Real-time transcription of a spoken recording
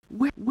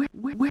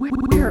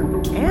Where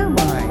am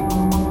I?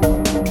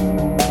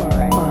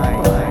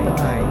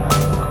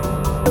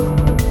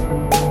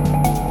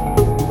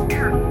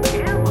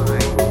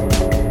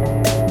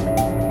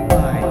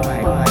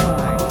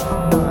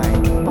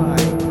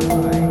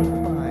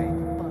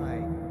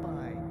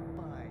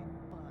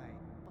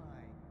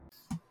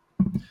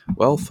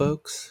 Well,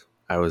 folks,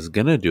 I was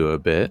gonna do a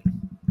bit,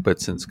 but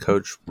since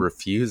Coach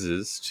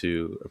refuses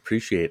to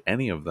appreciate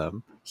any of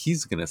them,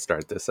 he's gonna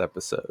start this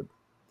episode.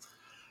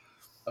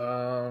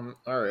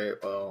 All right.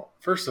 Well,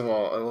 first of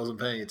all, I wasn't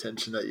paying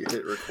attention that you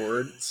hit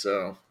record,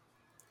 so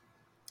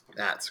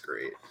that's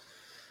great.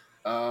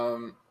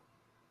 I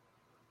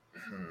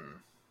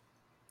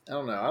don't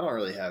know. I don't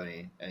really have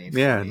any.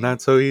 Yeah, funny...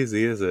 not so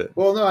easy, is it?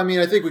 Well, no. I mean,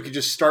 I think we could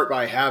just start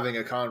by having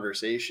a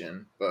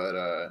conversation,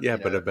 but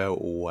but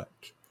about what?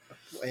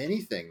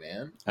 Anything,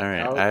 man. All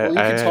right. You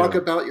can talk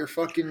about your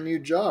fucking new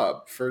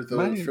job for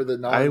the.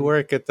 I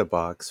work at the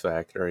box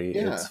factory.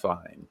 Yeah. It's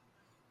fine.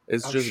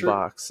 It's I'm just sure...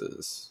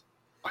 boxes.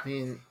 I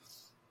mean,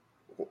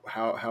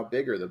 how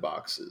big are the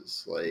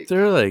boxes? Like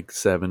they're like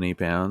 70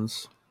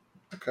 pounds.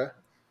 Okay.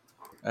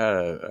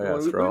 I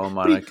gotta throw them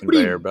on a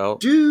conveyor belt.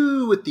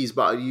 Do with these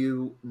boxes?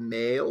 You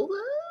mail them?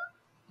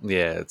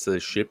 Yeah, it's a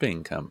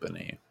shipping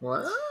company.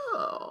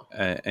 Wow.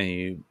 And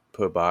you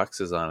put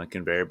boxes on a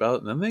conveyor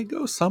belt, and then they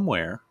go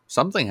somewhere.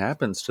 Something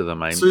happens to them.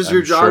 So is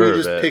your job you're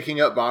just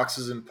picking up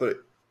boxes and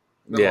put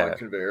them on a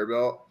conveyor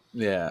belt?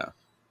 Yeah.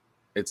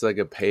 It's like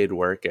a paid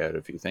workout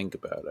if you think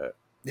about it.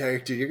 Yeah,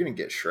 dude, you're going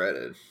to get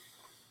shredded.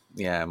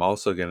 Yeah, I'm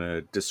also going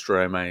to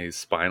destroy my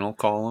spinal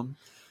column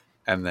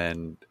and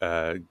then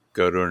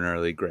go to an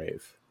early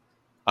grave.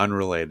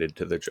 Unrelated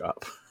to the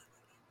job.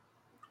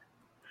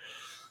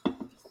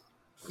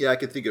 Yeah, I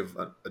could think of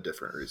a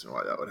different reason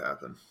why that would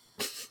happen.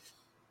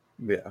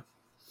 Yeah.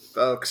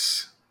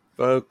 Folks.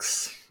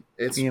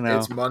 It's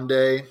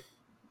Monday.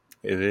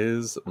 It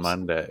is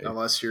Monday.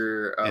 Unless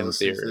you're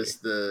listening to this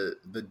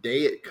the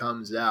day it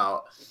comes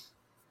out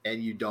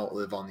and you don't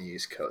live on the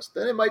East Coast.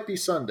 Then it might be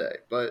Sunday,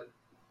 but...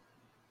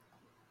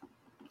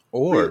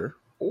 Or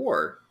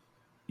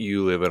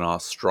you live in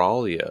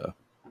Australia.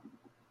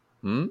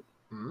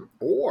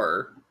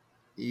 Or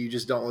you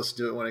just don't listen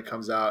to it when it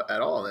comes out at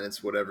all, and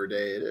it's whatever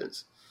day it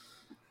is.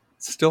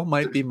 Still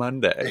might be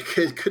Monday.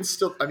 It could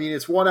still... I mean,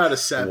 it's 1 out of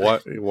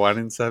 7. 1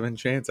 in 7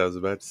 chance, I was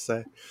about to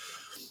say.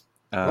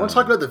 I want to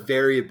talk about the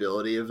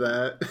variability of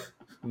that.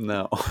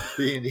 No.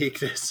 The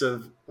uniqueness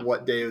of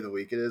what day of the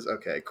week it is.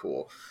 Okay,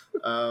 cool.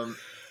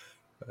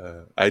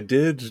 I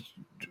did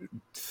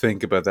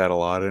think about that a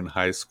lot in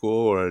high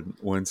school, or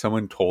when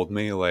someone told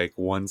me like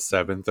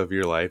 1/7 of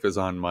your life is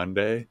on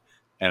Monday,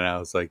 and I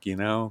was like,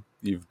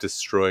 you've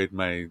destroyed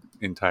my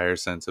entire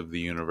sense of the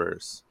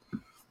universe.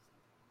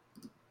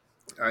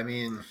 I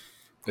mean,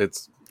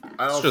 it's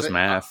just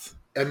math.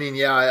 I mean,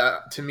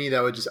 yeah. To me,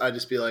 that would I'd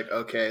just be like,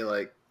 okay,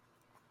 like,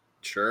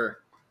 sure,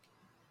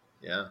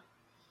 yeah,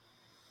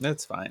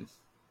 that's fine.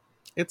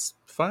 It's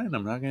fine.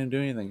 I'm not going to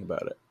do anything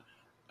about it.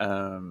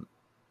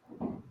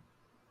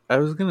 I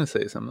was going to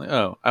say something.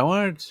 Oh, I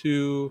wanted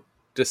to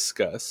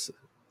discuss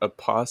a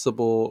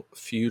possible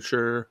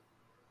future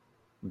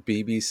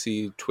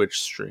BBC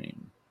Twitch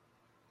stream.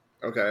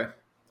 Okay.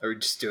 Are we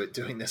just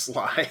doing this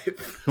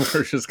live?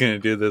 We're just going to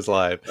do this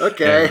live.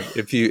 Okay. And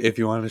if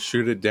you want to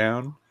shoot it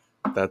down,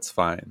 that's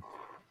fine.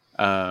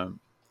 So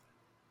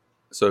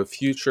a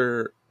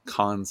future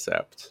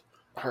concept.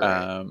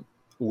 Right.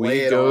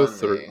 We go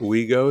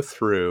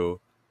through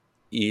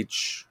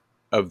each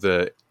of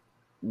the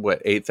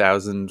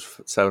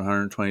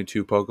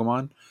 8,722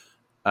 Pokemon.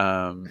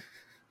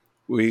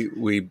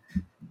 We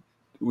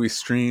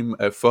stream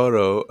a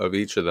photo of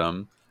each of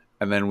them,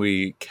 and then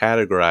we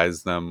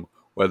categorize them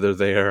whether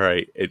they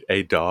are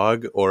a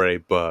dog or a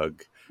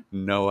bug.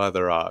 No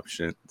other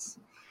options.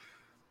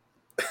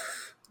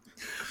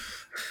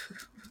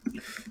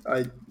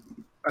 I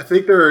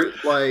think they're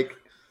like...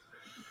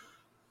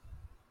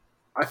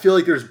 I feel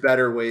like there's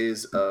better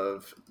ways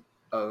of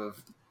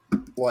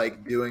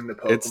like doing the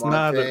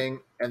Pokemon thing,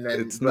 and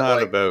then it's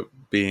not about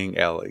being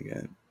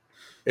elegant.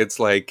 It's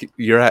like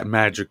you're at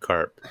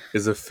Magikarp.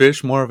 Is a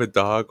fish more of a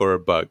dog or a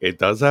bug? It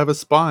does have a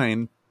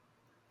spine.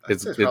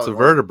 It's a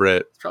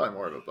vertebrate. It's probably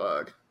more of a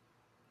bug.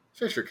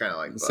 Fish are kind of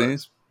like bugs. See?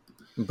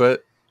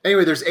 But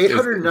anyway, there's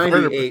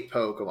 898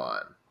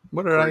 Pokemon.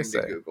 What did I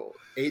say? Google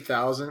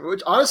 8,000,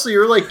 which honestly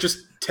you're like just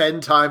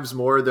 10 times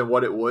more than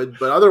what it would.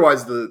 But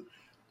otherwise, the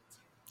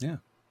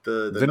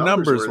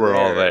numbers were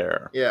all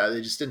there. Yeah,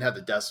 they just didn't have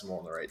the decimal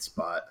in the right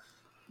spot,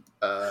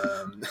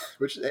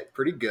 which is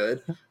pretty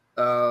good.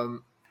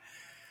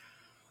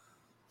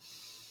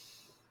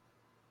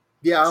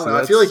 Yeah, I don't know.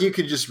 I feel like you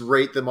could just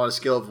rate them on a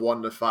scale of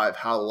 1 to 5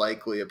 how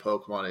likely a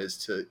Pokemon is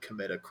to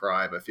commit a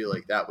crime. I feel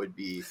like that would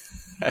be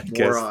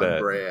more on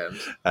brand.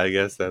 I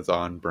guess that's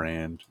on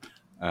brand.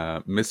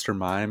 Mr.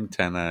 Mime,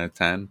 10 out of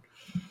 10.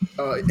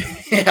 Oh,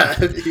 yeah,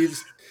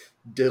 he's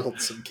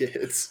diddled some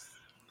kids.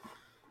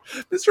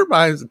 Mr.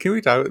 Mime's, can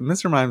we talk?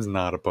 Mr. Mime's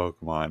not a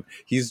Pokemon.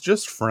 He's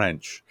just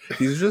French.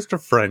 He's just a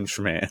French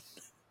man.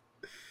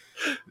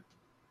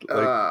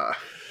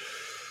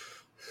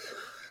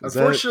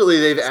 Unfortunately,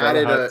 is that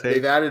a hot take?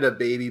 they've added a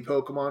baby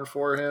Pokemon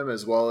for him,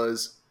 as well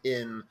as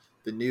in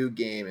the new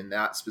game in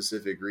that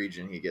specific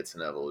region, he gets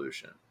an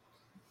evolution.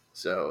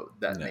 So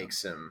that No.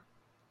 makes him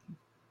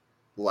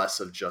less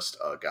of just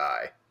a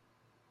guy.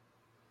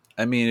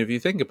 I mean, if you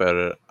think about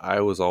it,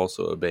 I was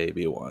also a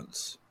baby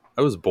once.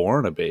 I was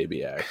born a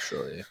baby,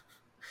 actually.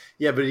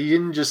 Yeah, but he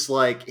didn't just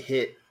like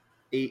hit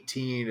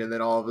 18 and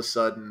then all of a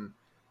sudden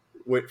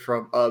went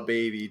from a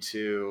baby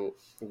to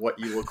what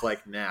you look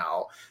like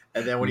now.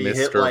 And then when you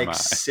hit Mr. like Mime.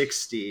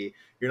 60,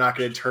 you're not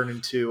going to turn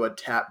into a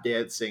tap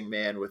dancing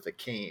man with a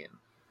cane.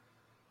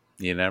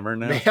 You never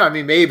know. I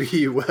mean, maybe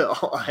you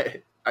will.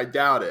 I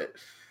doubt it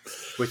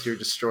with your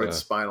destroyed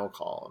spinal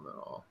column and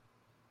all.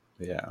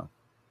 Yeah.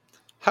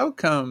 How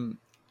come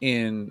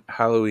in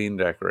Halloween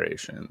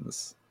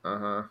decorations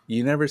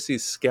you never see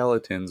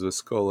skeletons with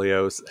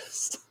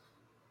scoliosis?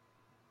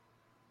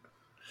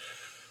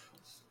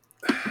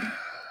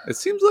 It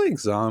seems like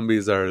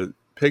zombies are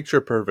picture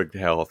perfect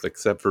health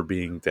except for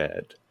being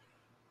dead.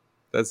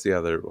 That's the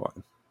other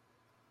one.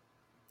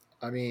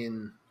 I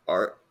mean,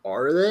 are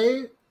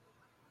they?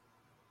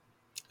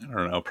 I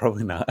don't know,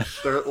 probably not.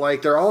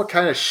 They're all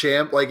kind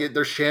of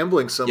they're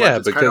shambling so much. Yeah,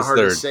 It's kind of because hard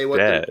they're to say what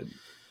dead.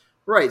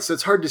 Right, so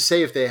it's hard to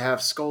say if they have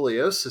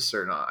scoliosis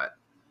or not.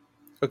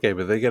 Okay,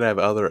 but they could have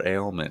other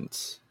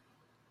ailments.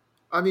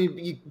 I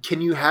mean,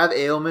 can you have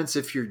ailments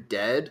if you're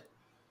dead?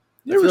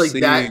 You I feel like see,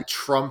 that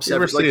trumps you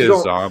ever everything. see a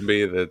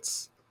zombie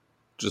that's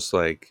just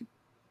like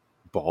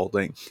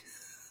balding?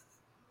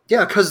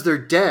 Yeah, because they're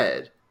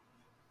dead.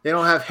 They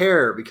don't have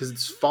hair because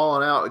it's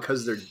fallen out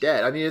because they're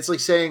dead. I mean, it's like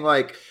saying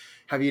like,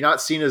 have you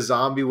not seen a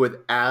zombie with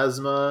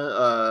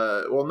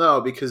asthma? Well,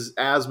 no, because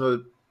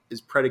asthma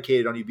is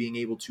predicated on you being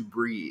able to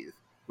breathe,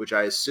 which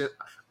I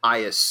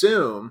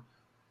assume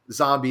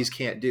zombies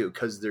can't do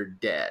because they're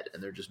dead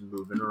and they're just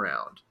moving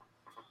around.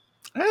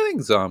 I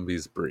think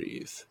zombies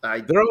breathe.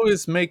 They're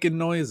always making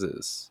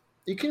noises.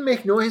 You can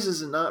make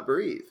noises and not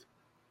breathe.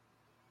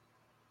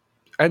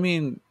 I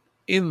mean,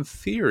 in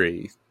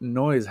theory,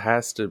 noise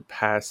has to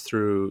pass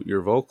through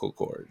your vocal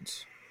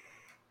cords,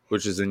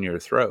 which is in your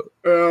throat.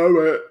 Yeah,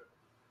 but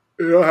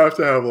you don't have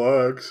to have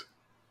lungs.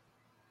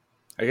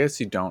 I guess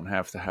you don't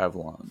have to have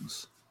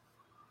lungs.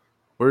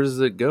 Where does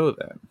it go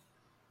then?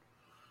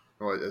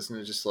 Well, isn't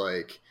it just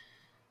like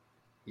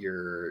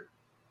your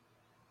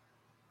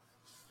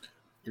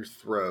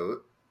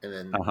throat and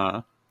then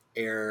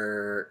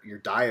air, your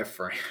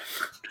diaphragm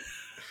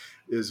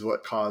is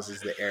what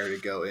causes the air to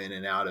go in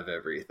and out of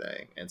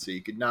everything. And so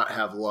you could not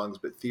have lungs,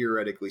 but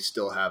theoretically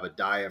still have a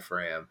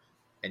diaphragm,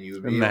 and you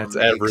would be able to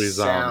make every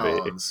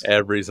zombie. sounds.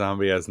 Every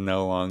zombie has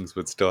no lungs,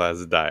 but still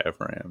has a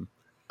diaphragm.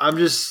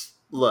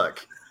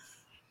 Look,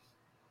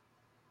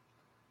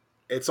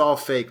 it's all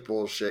fake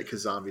bullshit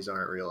because zombies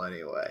aren't real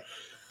anyway.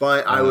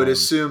 But I would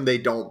assume they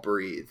don't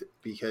breathe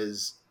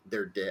because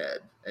they're dead,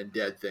 and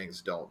dead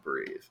things don't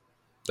breathe.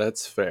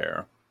 That's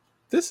fair.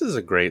 This is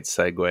a great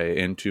segue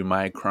into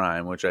my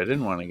crime, which I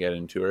didn't want to get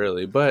into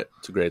early, but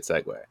it's a great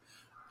segue.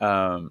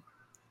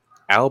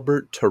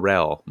 Albert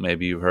Terrell,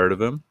 maybe you've heard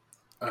of him.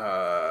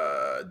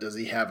 Does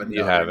he have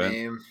another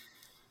name?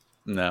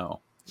 No.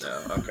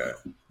 No. Okay.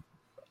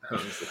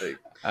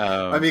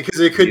 I mean, because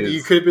you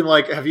could have been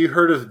like, have you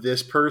heard of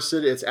this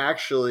person? It's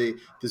actually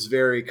this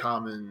very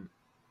common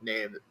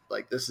name.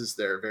 Like, this is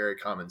their very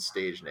common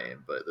stage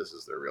name, but this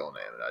is their real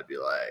name. And I'd be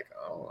like,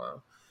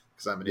 oh,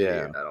 because I'm an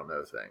idiot and I don't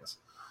know things.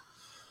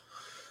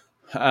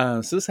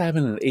 So this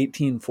happened in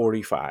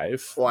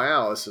 1845.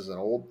 Wow, this is an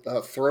old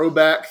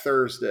throwback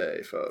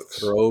Thursday, folks.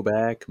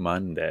 Throwback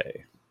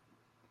Monday.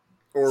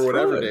 Or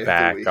whatever day.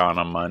 Back on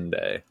a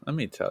Monday, let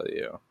me tell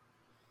you.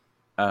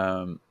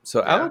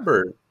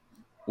 Albert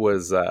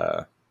was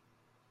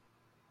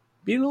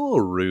being a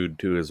little rude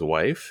to his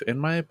wife, in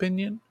my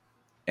opinion,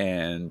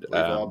 and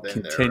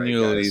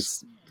continually,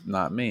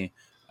 not me,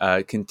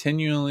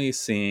 continually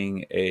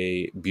seeing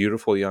a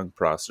beautiful young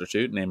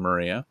prostitute named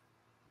Maria.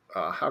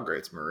 How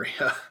great's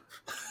Maria?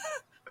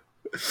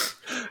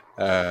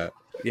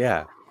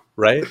 Yeah,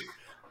 right.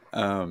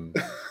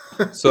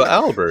 So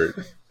Albert,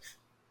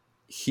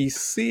 he's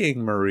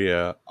seeing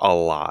Maria a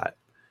lot.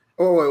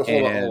 Oh, wait,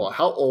 hold on.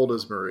 How old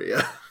is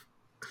Maria?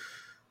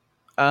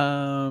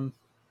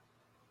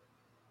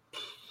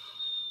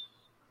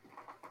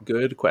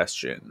 Good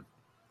question.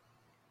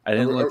 I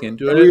didn't look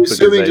into it. Are you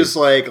assuming just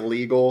like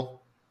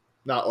legal,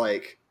 not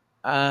like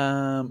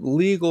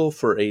legal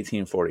for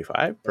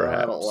 1845?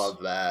 Perhaps. I don't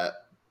love that.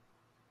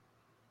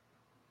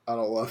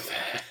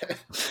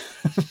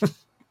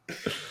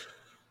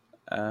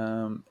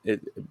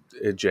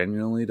 It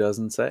genuinely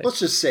doesn't say. Let's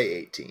just say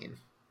 18.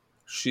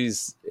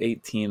 She's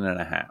 18 and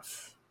a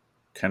half.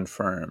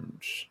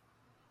 Confirmed.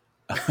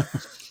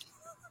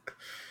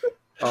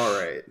 All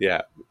right.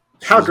 Yeah.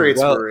 How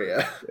great's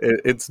Maria?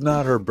 It's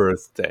not her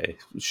birthday.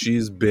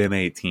 She's been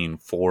 18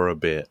 for a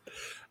bit.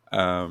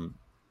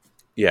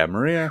 Yeah,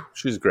 Maria,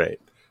 she's great.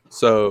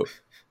 So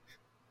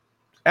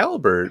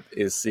Albert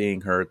is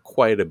seeing her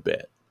quite a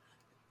bit.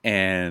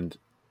 And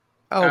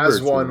Albert,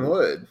 as one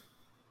would.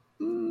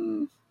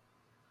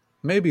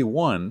 Maybe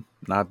one,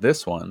 not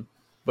this one,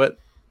 but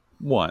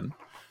one.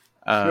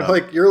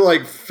 You're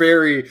like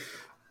very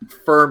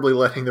firmly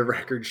letting the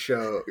record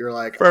show. You're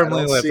like,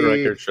 Firmly let the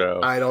record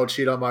show. I don't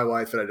cheat on my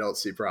wife, and I don't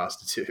see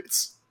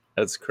prostitutes.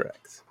 That's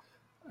correct.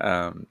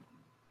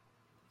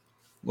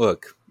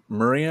 Look,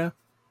 Maria,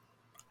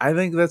 I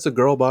think that's a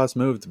girl boss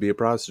move to be a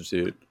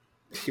prostitute.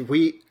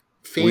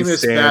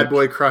 Famous bad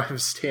boy crime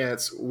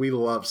stance. We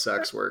love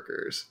sex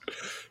workers.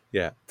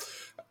 Yeah.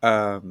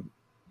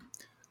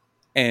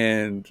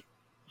 And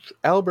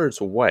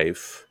Albert's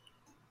wife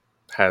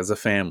has a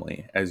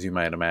family, as you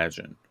might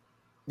imagine.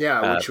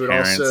 Yeah, which would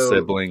parents, also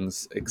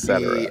siblings,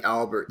 etc. be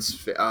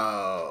Albert's.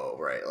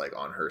 Right, like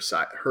on her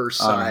side,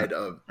 side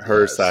of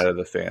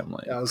the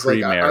family. I was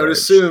like, I would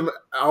assume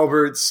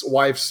Albert's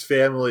wife's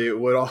family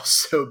would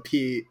also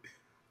be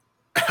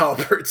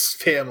Albert's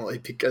family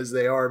because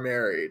they are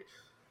married.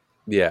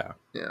 Yeah,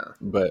 yeah,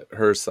 but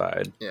her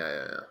side.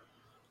 Yeah.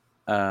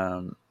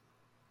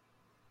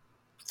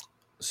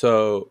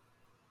 So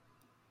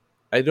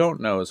I don't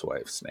know his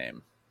wife's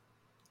name,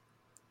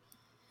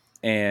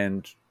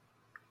 and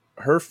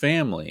her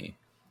family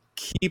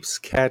keeps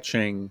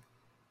catching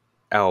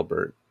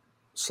Albert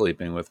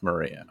sleeping with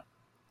Maria.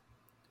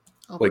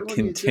 Albert, like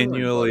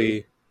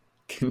continually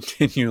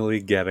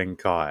getting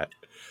caught.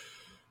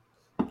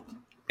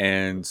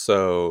 And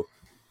so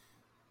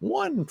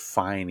one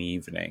fine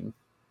evening,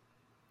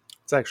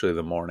 it's actually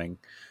the morning,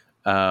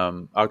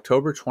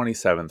 October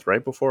 27th,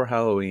 right before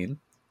Halloween,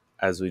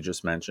 as we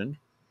just mentioned.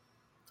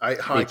 I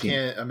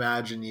can't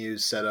imagine you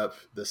set up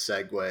the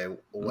segue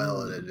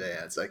well in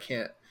advance. I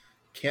can't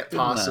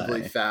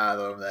possibly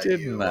fathom that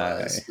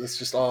this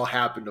just all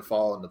happened to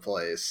fall into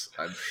place,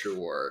 I'm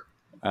sure.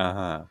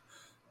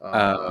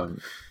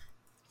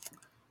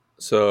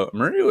 So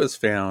Maria was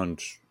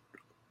found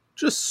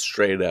just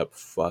straight up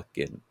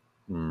fucking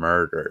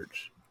murdered.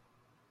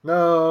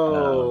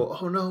 No.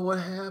 Oh no, what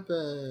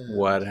happened?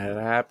 What had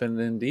happened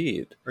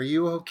indeed. Are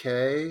you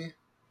okay?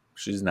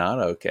 She's not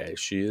okay.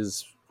 She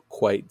is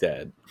quite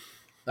dead.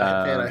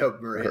 Man, I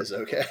hope Maria's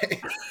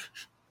okay.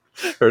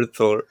 her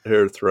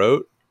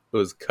throat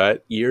was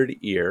cut ear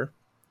to ear,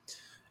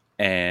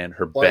 and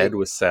her bed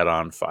was set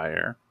on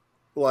fire.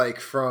 Like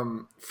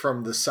from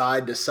the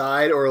side to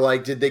side, or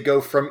like did they go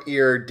from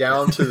ear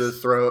down to the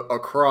throat,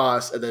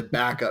 across, and then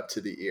back up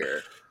to the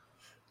ear?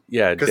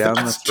 Yeah, down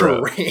the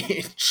throat.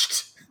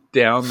 Deranged.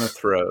 Down the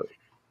throat.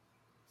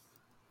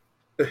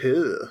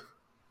 Ew.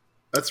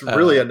 That's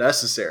really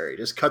unnecessary.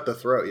 Just cut the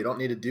throat. You don't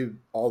need to do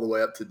all the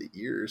way up to the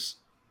ears.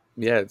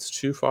 Yeah, it's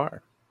too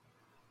far.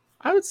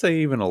 I would say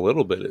even a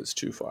little bit is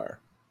too far.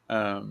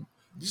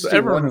 Just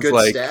do one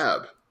good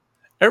stab.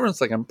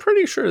 Everyone's like, I'm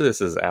pretty sure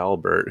this is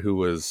Albert, who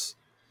was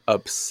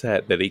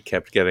upset that he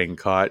kept getting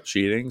caught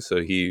cheating,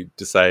 so he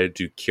decided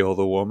to kill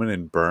the woman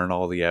and burn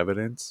all the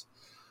evidence.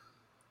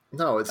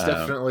 No, it's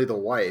definitely the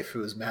wife who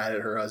was mad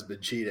at her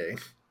husband cheating.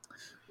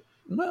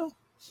 Well,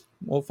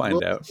 we'll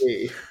find out.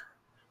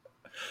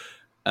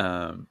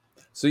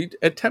 So he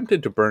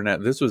attempted to burn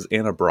out. This was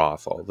in a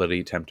brothel that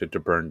he attempted to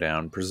burn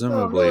down,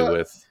 presumably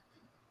with.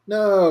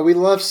 No, we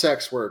love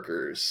sex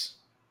workers.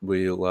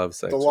 We love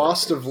sex. The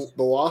loss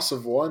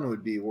of one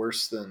would be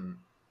worse than,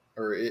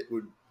 or it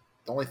would.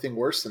 The only thing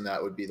worse than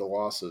that would be the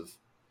loss of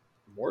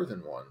more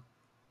than one.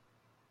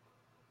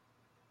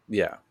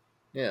 Yeah.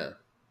 Yeah.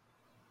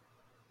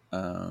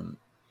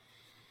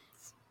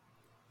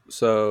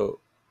 So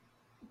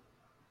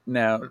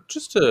now,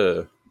 just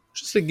to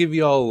give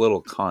you all a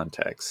little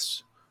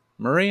context,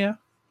 Maria,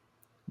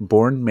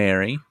 born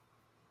Mary,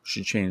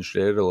 she changed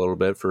it a little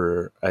bit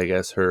for, I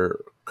guess,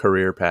 her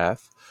career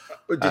path.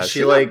 Did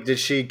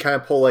she kind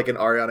of pull like an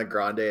Ariana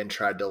Grande and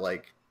tried to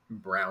like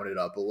brown it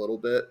up a little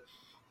bit?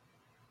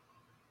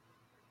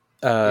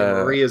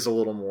 Maria's a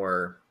little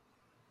more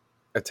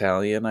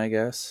Italian, I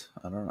guess.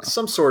 I don't know.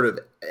 Some sort of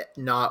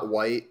not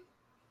white.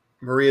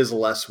 Maria's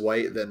less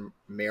white than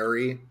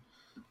Mary.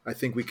 I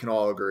think we can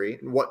all agree.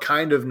 What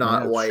kind of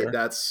not white? Sure.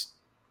 That's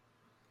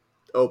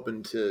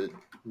open to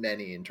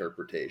many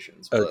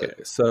interpretations. Okay,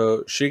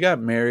 so she got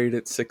married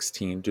at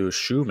 16 to a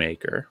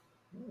shoemaker.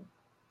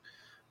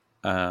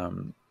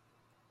 And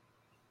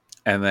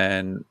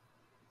then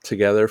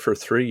together for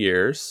 3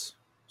 years.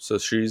 So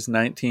she's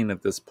 19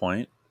 at this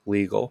point,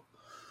 legal.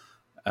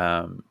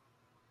 I'm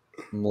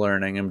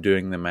learning, I'm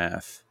doing the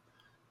math.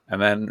 And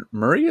then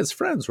Maria's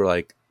friends were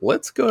like,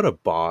 let's go to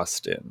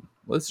Boston.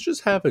 Let's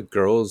just have a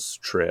girls'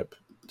 trip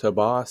to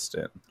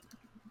Boston.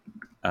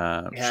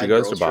 She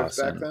goes to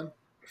Boston.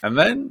 And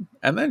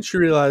then she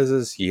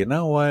realizes, you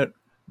know what?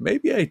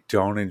 Maybe I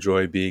don't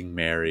enjoy being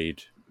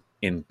married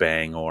in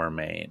Bangor,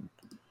 Maine.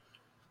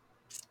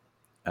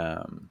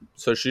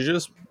 So she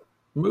just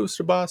moves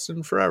to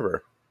Boston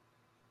forever.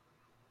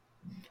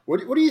 What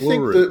do you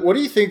think? What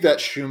do you think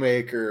that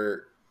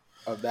shoemaker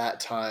of that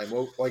time?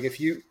 Well, like if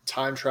you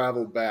time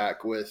travel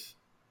back with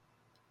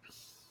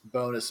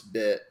bonus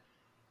bit,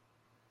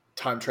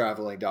 time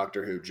traveling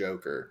Doctor Who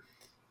Joker,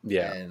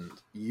 and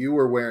you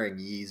were wearing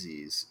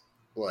Yeezys,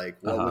 like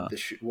what would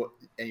the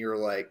and you're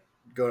like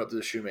going up to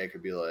the shoemaker,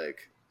 and be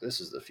like,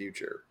 "This is the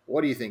future."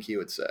 What do you think he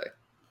would say?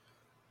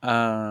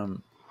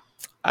 Um,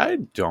 I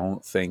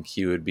don't think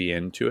he would be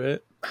into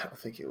it. I don't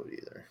think he would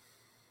either.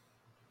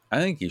 I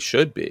think he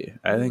should be.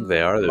 I think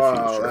they are the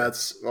Well, future.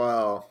 that's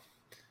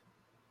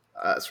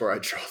where I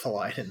draw the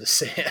line in the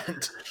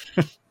sand.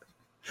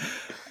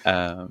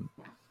 Um,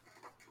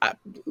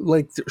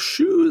 like the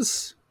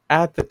shoes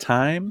at the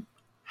time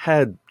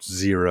had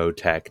zero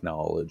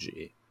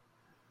technology,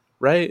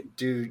 right?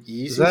 Do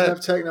Yeezys that-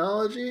 have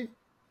technology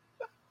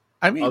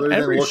I mean, other than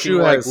every looking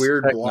shoe like has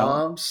weird technology.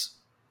 blobs?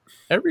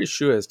 Every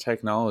shoe has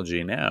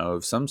technology now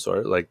of some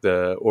sort, like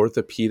the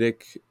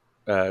orthopedic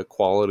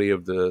quality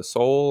of the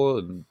sole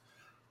and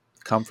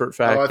comfort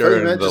Oh, I thought factor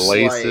you meant and the just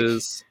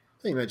laces.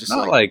 I think you meant just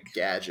Not like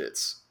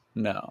gadgets,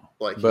 No,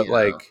 like but you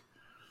know.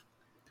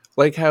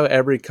 like how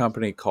every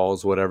company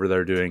calls whatever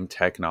they're doing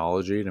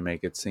technology to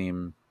make it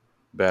seem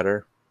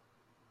better.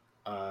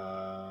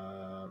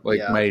 Like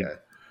Yeah, okay.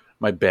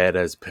 my bed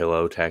has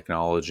pillow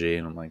technology,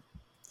 and I'm like,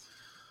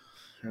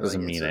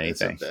 doesn't mean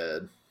It's a anything.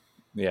 bed.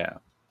 Yeah.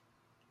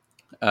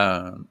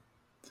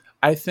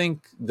 I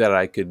think that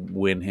I could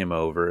win him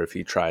over if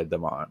he tried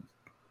them on,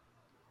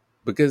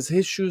 because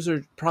his shoes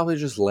are probably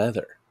just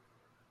leather.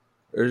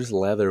 They're just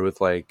leather with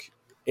like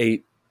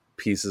 8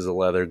 pieces of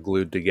leather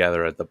glued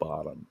together at the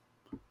bottom.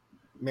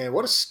 Man,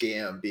 what a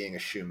scam being a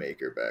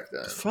shoemaker back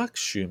then. Fuck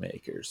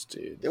shoemakers,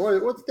 dude.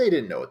 They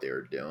didn't know what they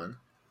were doing.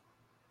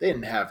 They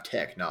didn't have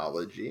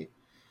technology.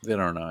 They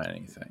don't know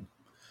anything.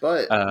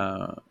 But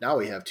now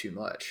we have too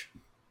much.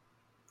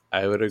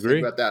 I would agree.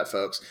 Think about that,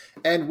 folks.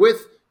 And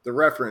with the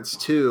reference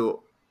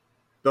to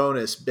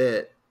bonus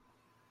bit,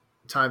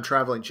 Time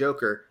Traveling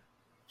Joker,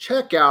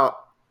 check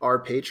out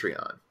our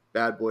Patreon,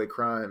 Bad Boy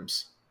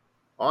Crimes,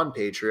 on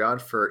Patreon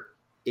for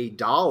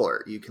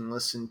 $1. You can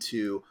listen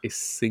to a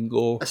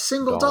single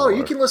dollar.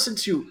 You can listen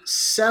to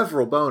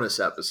several bonus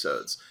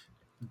episodes,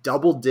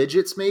 double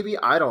digits, maybe.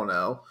 I don't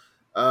know.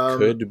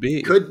 Could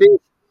be.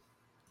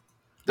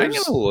 I'm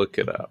gonna look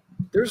it up.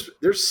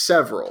 There's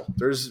several.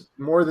 There's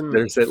more than.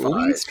 There's at 5.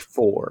 least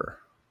 4.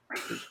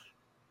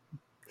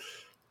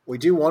 We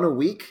do one a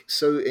week,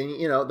 so and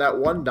you know that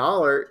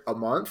 $1 a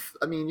month.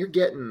 I mean, you're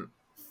getting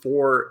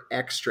 4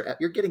 extra.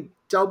 You're getting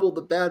double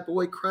the Bad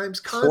Boy Crimes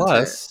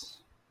content,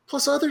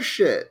 plus other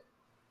shit.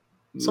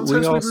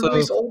 Sometimes we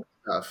release old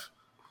stuff.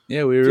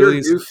 Yeah, we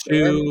released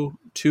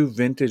two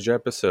vintage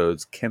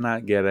episodes.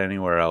 Cannot get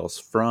anywhere else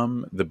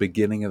from the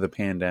beginning of the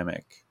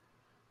pandemic.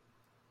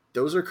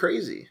 Those are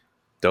crazy.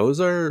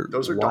 Those are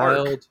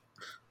wild. Dark.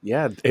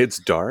 Yeah, it's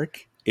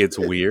dark. It's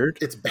weird.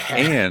 It's bad.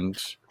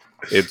 And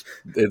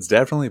it's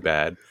definitely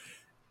bad.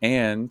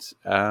 And it's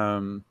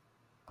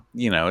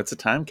a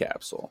time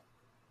capsule.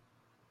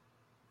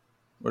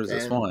 What is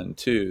this? 1,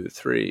 2,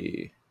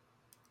 3,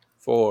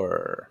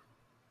 4,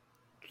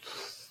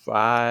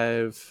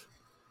 5,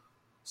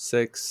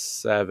 6,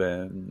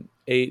 7,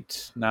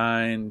 8,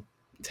 9,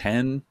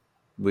 10.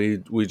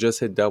 We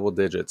just hit double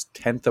digits.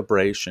 10th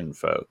abrasion,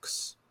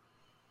 folks.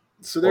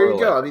 So there you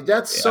go. I mean,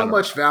 that's so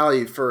much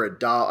value for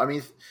 $1. I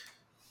mean,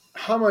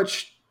 how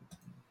much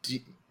do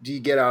you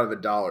get out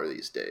of $1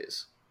 these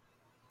days?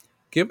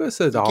 Give us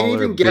 $1. You can't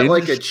even get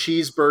like a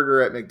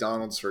cheeseburger at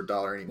McDonald's for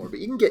 $1 anymore, but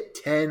you can get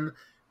 10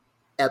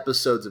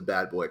 episodes of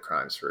Bad Boy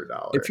Crimes for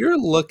 $1. If you're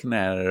looking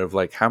at it of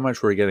like how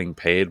much we're getting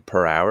paid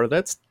per hour,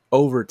 that's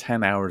over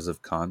 10 hours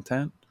of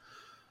content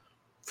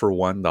for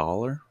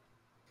 $1.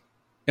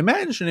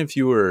 Imagine if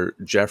you were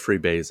Jeffrey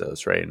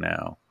Bezos right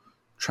now,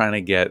 trying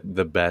to get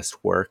the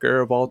best worker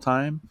of all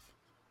time.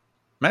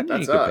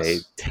 Imagine you could pay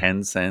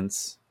 10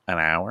 cents an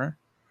hour.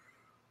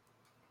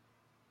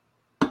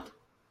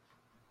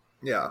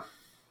 Yeah.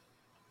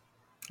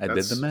 I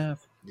did the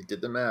math. You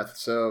did the math.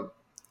 So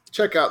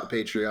check out the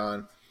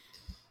Patreon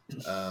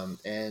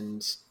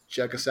and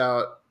check us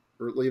out.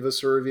 Leave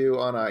us a review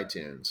on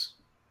iTunes.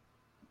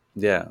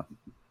 Yeah.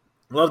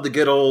 Love the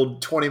good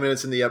old 20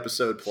 minutes in the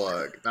episode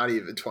plug. Not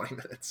even 20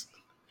 minutes.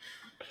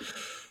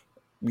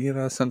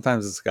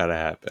 Sometimes it's got to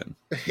happen.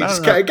 You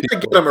just got to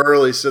get them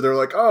early so they're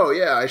like, oh,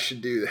 yeah, I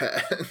should do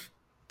that.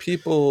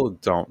 People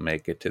don't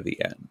make it to the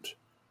end.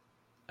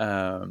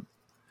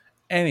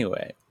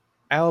 Anyway,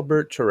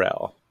 Albert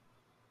Terrell.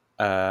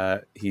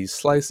 He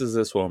slices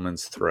this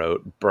woman's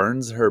throat,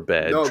 burns her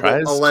bed.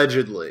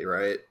 Allegedly,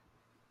 right?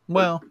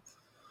 Well.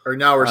 Or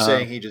now we're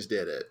saying he just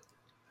did it.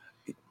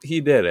 He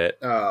did it.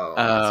 Oh,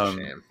 that's a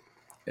shame.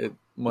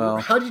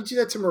 How did you do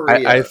that to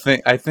Maria?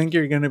 I think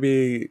you're going to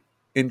be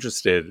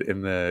interested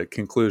in the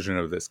conclusion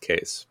of this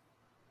case.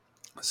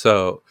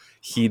 So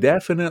he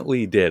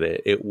definitely did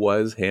it. It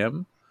was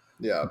him.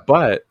 Yeah.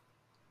 But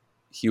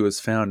he was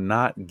found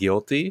not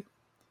guilty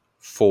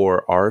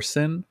for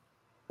arson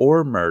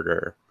or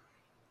murder.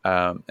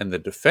 And the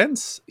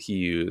defense he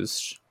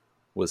used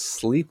was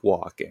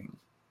sleepwalking.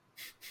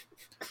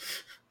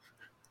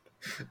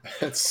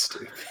 That's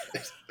stupid.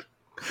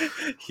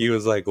 He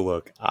was like,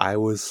 look, I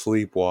was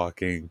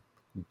sleepwalking,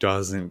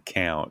 doesn't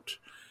count.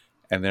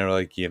 And they're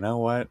like, you know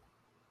what?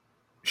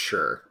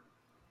 Sure.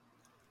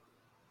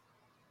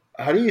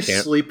 How do you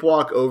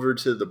sleepwalk over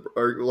to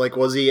or like,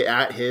 was he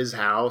at his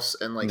house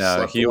and like?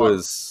 No, he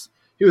was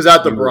He was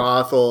at the He was-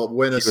 brothel,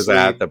 went He was asleep,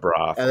 at the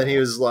brothel. and then he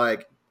was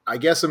like, I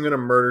guess I'm going to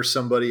murder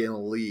somebody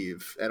and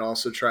leave, and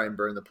also try and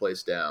burn the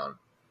place down.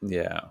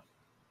 Yeah.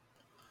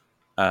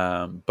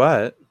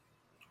 But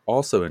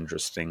also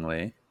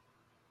interestingly,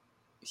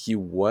 he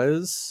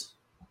was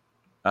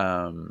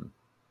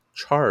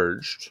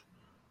charged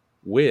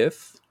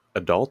with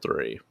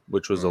adultery,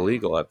 which was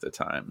illegal at the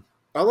time.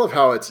 I love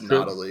how it's not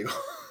Should- illegal.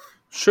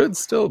 Should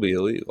still be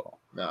illegal.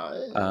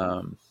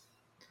 No,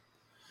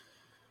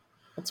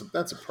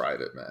 that's a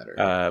private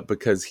matter.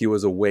 Because he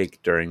was awake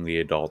during the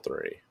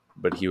adultery,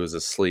 but he was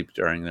asleep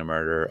during the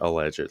murder,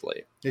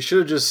 allegedly. They should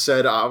have just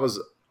said I was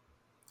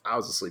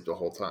asleep the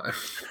whole time.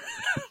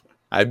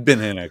 I've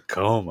been in a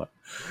coma.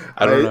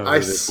 I don't know. I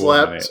who this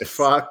woman slept, is.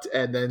 fucked,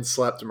 and then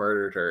slept,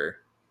 murdered her.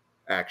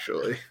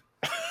 Actually,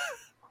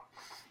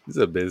 He's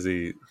a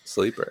busy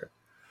sleeper.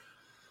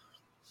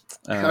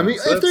 I mean,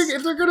 so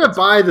if they're gonna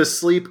buy the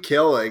sleep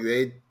killing,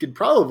 they could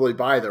probably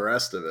buy the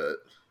rest of it.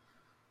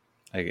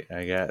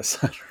 I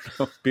guess I don't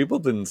know. People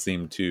didn't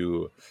seem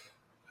too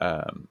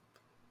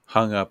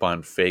hung up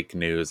on fake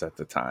news at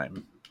the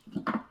time.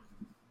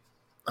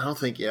 I don't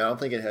think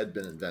it had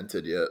been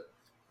invented yet.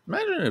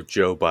 Imagine if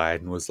Joe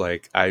Biden was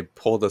like, "I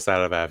pulled us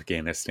out of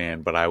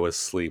Afghanistan, but I was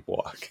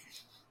sleepwalking."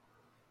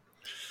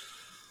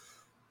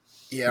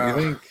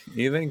 Yeah,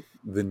 You think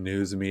the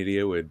news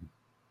media would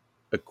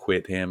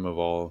acquit him of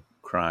all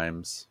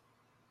crimes?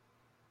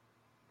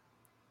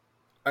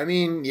 I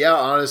mean, yeah.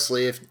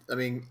 Honestly, if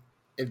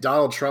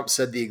Donald Trump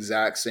said the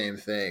exact same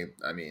thing,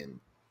 I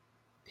mean,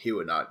 he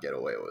would not get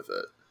away with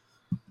it.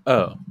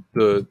 Oh,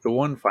 the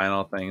one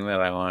final thing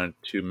that I wanted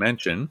to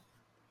mention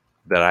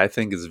that I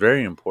think is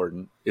very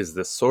important is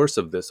the source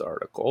of this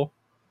article,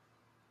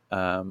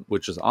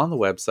 which is on the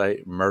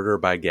website Murder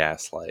by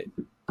Gaslight.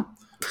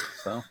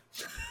 So,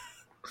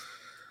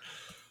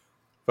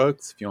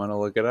 folks, if you want to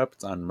look it up,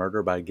 it's on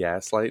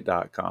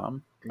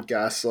murderbygaslight.com.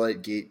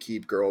 Gaslight,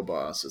 gatekeep, girl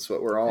boss. It's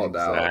what we're all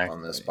about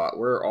on this spot.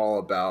 We're all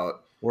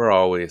about We're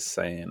always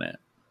saying it.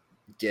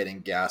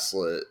 getting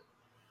gaslit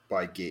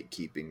by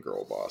gatekeeping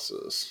girl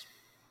bosses,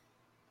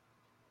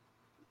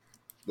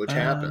 which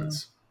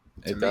happens.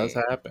 It does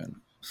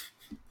happen.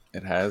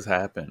 It has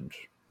happened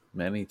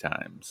many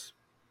times.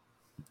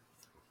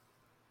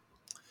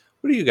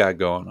 What do you got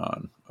going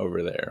on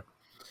over there?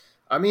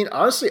 I mean,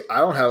 honestly, I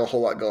don't have a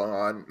whole lot going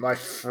on. My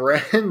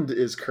friend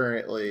is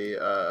currently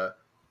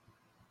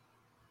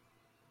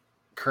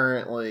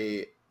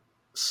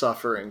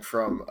suffering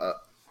from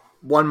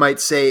one might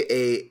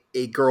say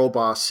a girl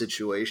boss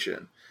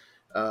situation.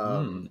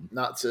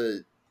 Not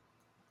to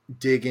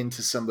dig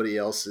into somebody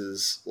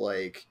else's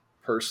like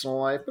personal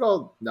life, but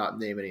I'll not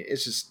name any.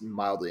 It's just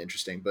mildly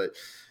interesting. But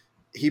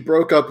he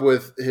broke up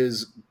with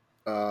his,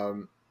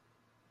 I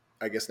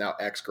guess now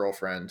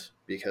ex-girlfriend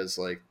because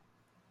like,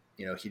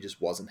 he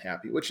just wasn't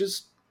happy, which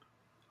is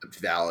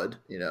valid.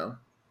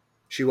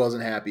 She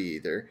wasn't happy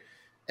either,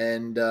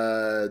 and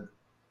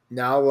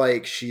now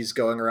like she's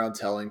going around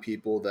telling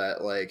people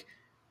that like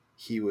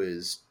he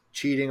was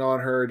cheating on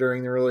her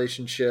during the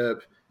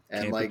relationship,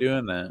 and Can't like be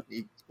doing that.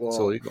 It's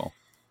illegal.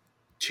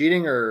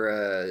 Cheating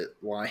or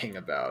lying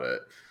about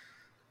it.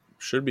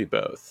 Should be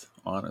both,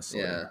 honestly.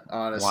 Yeah,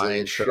 honestly,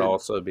 lying it should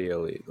also be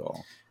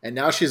illegal. And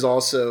now she's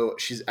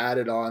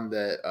added on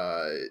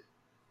that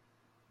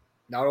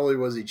not only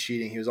was he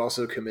cheating, he was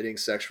also committing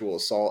sexual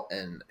assault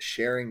and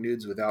sharing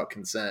nudes without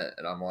consent.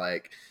 And I'm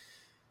like,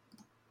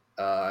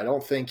 I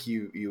don't think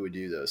you would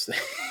do those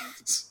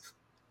things.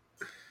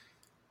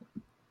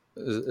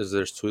 Is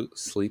there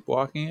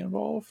sleepwalking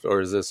involved,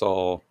 or is this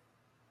all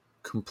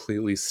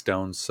completely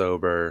stone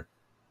sober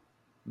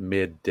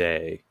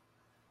midday?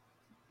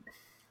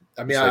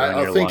 I mean,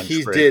 I don't think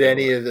he did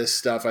any of this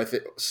stuff. I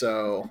think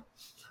so.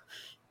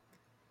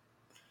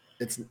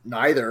 It's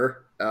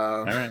neither.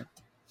 All right.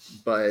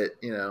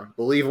 But,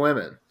 believe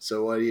women.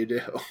 So what do you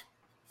do?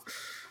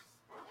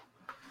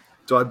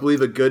 Do I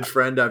believe a good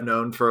friend I've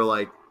known for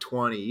like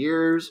 20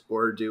 years,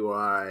 or do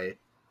I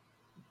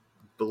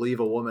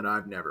believe a woman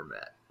I've never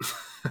met?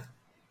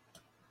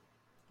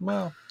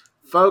 Well,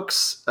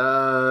 folks,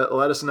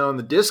 let us know in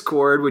the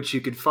Discord, which you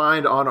could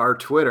find on our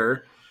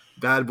Twitter,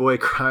 Bad Boy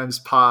Crimes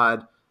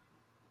Pod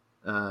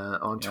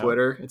on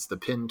Twitter. It's the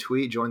pinned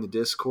tweet. Join the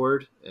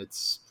Discord.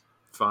 It's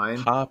fine.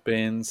 Hop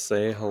in,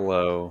 say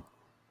hello,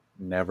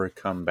 never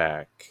come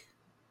back.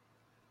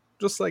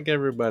 Just like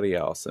everybody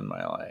else in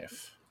my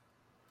life.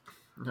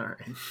 All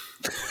right.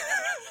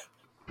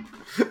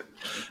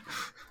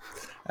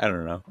 I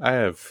don't know. I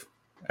have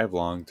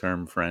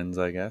long-term friends,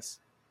 I guess.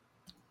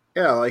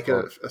 Yeah, like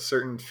a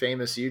certain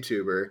famous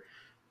YouTuber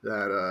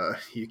that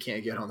you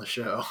can't get on the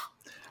show.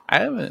 I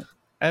haven't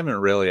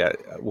really.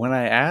 When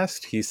I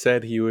asked, he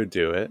said he would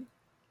do it,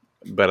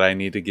 but I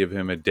need to give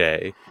him a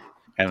day,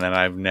 and then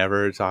I've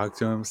never talked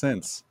to him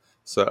since.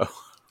 So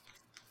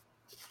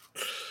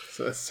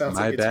it sounds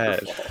my like it's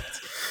bad. your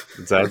fault.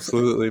 It's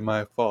absolutely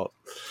my fault.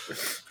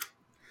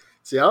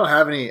 See, I don't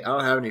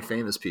have any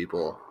famous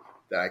people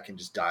that I can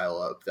just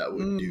dial up that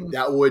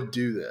would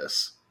do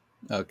this.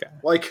 Okay.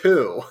 Like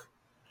who?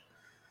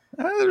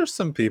 There's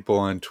some people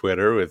on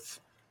Twitter with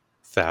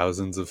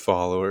thousands of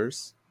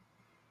followers.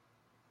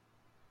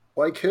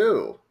 Like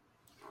who?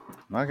 I'm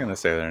not gonna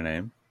say their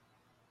name.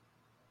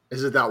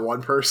 Is it that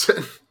one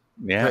person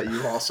Yeah, that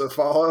you also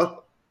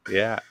follow?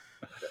 yeah.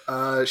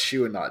 She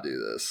would not do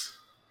this.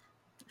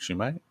 She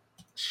might.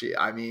 She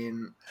Have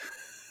you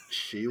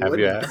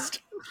wouldn't. asked?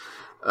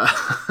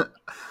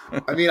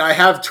 I mean, I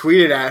have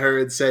tweeted at her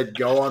and said,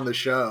 go on the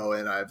show,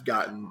 and I've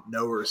gotten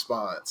no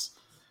response.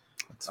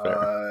 That's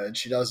fair. And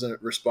she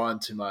doesn't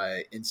respond to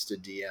my Insta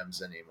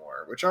DMs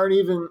anymore, which aren't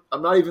even,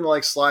 I'm not even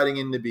like sliding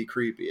in to be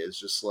creepy. It's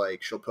just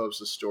like, she'll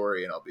post a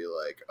story and I'll be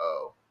like,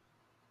 oh,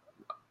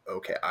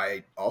 okay,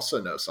 I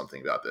also know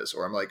something about this.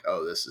 Or I'm like,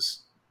 oh,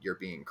 you're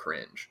being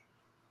cringe,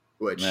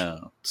 which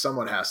No.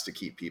 someone has to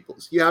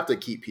you have to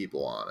keep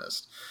people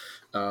honest.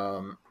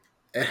 And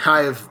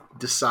I have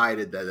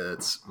decided that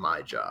it's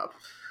my job.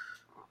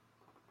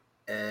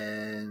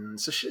 And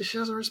so she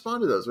doesn't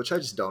respond to those, which I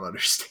just don't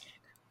understand.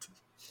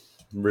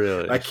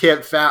 Really? I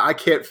can't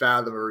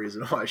fathom a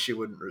reason why she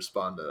wouldn't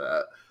respond to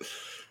that.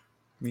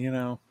 You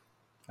know,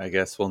 I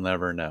guess we'll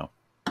never know.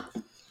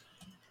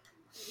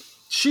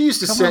 She used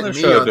to Come on send the me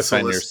show,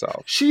 defend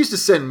yourself. She used to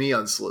send me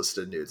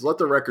unsolicited nudes. Let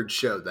the record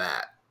show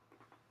that.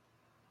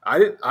 I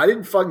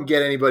didn't fucking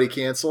get anybody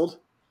canceled.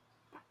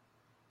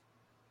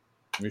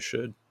 You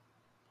should.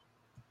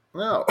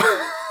 No.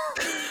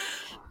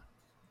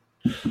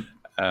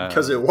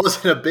 Because it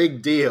wasn't a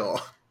big deal.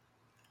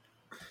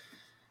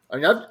 I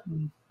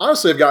mean,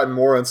 I've gotten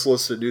more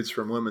unsolicited nudes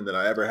from women than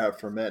I ever have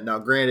from men. Now,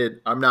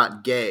 granted, I'm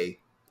not gay,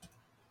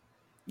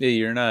 Yeah,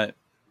 you're not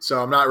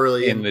so I'm not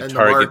really in the in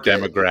target the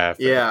market. demographic.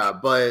 Yeah,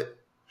 but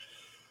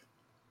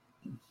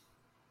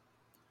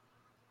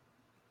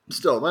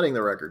still, letting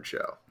the record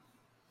show.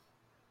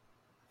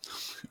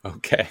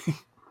 Okay.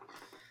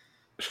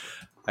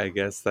 I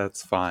guess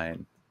that's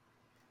fine.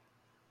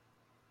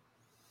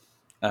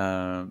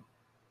 I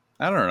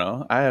don't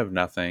know. I have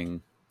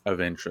nothing of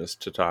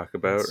interest to talk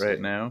about Let's right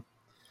see. now.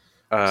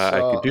 I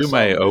could do saw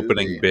my a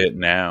opening movie. bit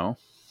now.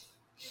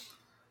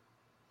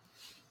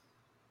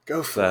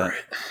 Go for That-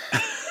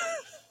 it.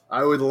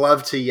 I would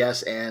love to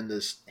yes and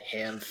this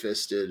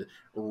ham-fisted,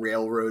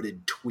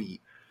 railroaded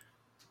tweet.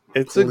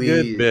 It's a Please.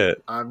 good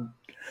bit. I'm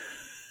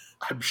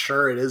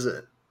sure it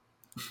isn't.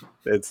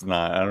 It's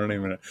not. I don't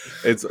even know.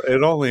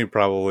 It only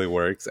probably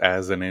works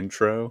as an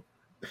intro.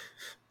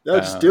 No,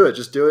 just do it.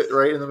 Just do it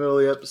right in the middle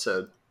of the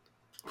episode.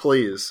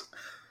 Please.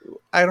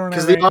 I don't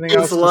Because have the anything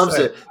audience else to loves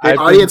say. it. The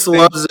audience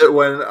loves it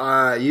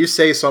when you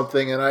say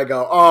something and I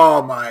go,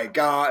 oh my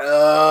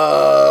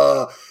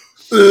God.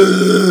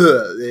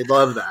 They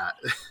love that.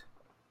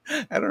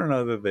 I don't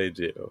know that they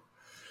do.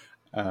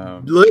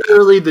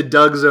 Literally, the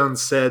Doug Zone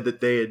said that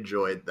they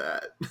enjoyed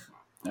that.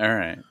 All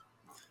right.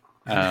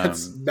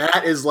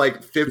 Matt is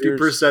like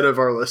 50% of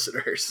our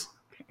listeners.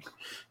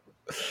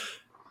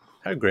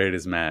 How great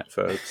is Matt,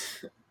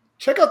 folks?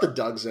 Check out the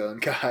Doug Zone,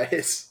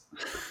 guys.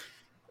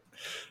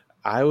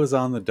 I was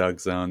on the Doug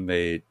Zone.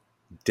 They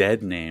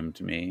dead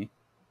named me.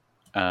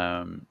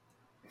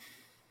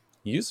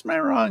 Used my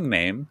wrong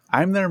name.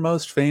 I'm their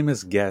most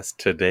famous guest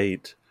to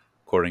date,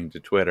 according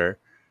to Twitter.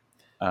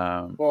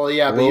 Well,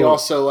 yeah, but you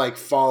also like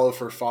follow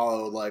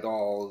like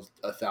all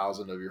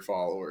 1,000 of your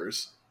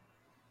followers.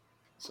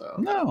 So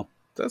No,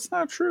 that's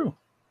not true.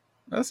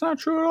 That's not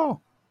true at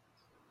all.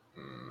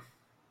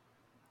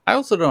 I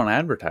also don't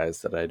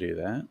advertise that I do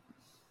that.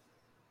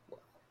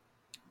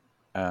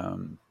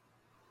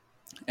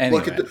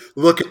 Anyway,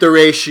 look at the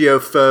ratio,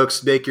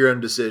 folks. Make your own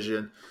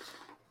decision.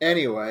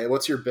 Anyway,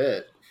 what's your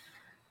bit?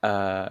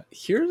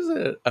 here's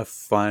a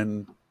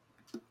fun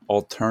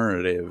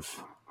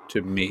alternative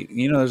to meat.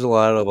 You know, there's a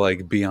lot of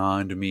like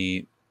Beyond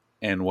Meat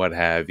and what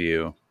have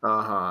you.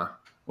 Uh-huh.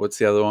 What's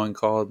the other one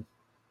called?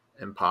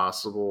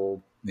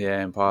 Impossible.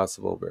 Yeah,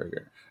 Impossible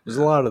Burger. There's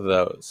a lot of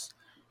those.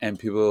 And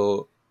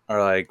people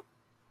are like,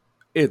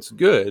 it's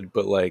good,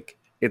 but like,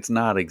 it's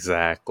not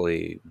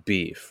exactly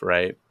beef,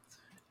 right?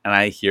 And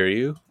I hear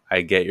you.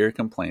 I get your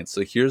complaints.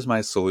 So here's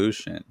my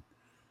solution.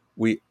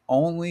 We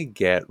only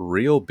get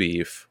real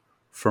beef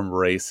from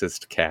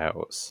racist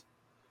cows.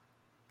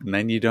 And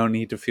then you don't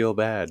need to feel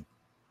bad.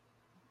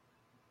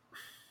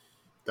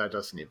 That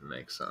doesn't even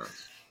make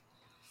sense.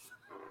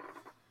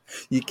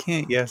 You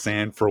can't yes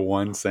and for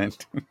one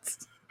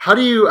sentence. How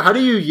do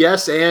you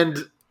yes and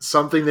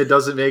something that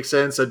doesn't make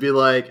sense? I'd be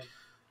like,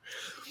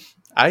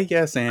 I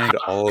yes and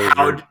all of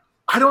your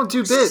I don't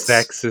do bits.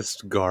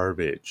 sexist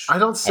garbage. I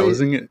don't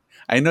say.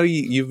 I know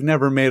you've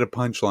never made a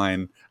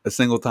punchline a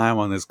single time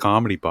on this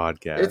comedy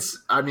podcast.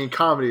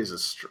 Comedy is a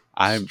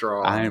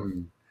strong.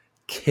 I'm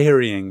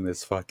carrying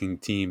this fucking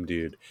team,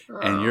 dude.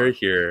 And you're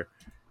here,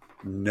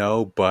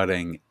 no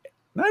butting.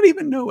 Not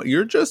even know.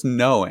 You're just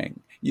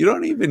knowing. You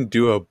don't even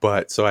do a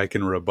but so I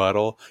can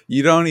rebuttal.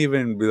 You don't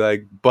even be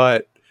like,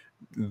 but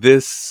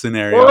this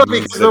scenario. Well,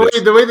 because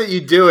the way that you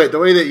do it,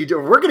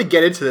 we're going to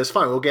get into this.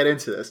 Fine, we'll get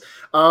into this.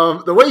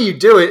 The way you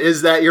do it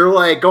is that you're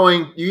like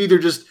you either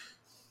just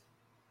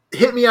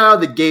hit me out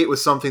of the gate with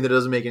something that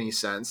doesn't make any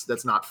sense.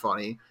 That's not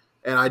funny.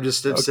 And I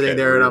just am sitting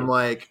there and I'm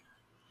like,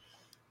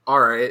 all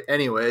right,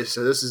 anyway,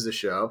 so this is the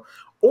show.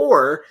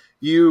 Or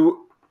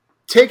you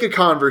take a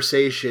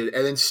conversation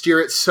and then steer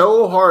it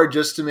so hard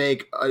just to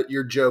make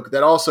your joke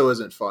that also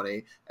isn't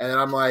funny. And then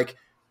I'm like,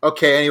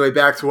 okay, anyway,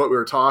 back to what we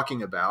were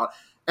talking about.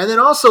 And then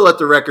also let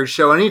the record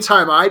show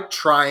anytime I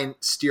try and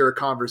steer a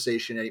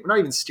conversation, not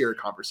even steer a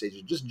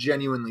conversation, just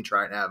genuinely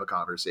try and have a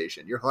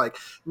conversation. You're like,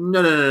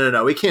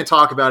 no. We can't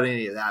talk about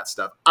any of that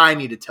stuff. I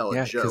need to tell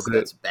a joke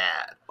that's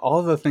bad.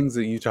 All the things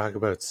that you talk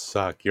about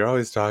suck. You're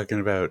always talking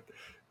about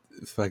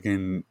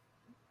fucking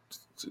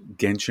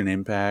Genshin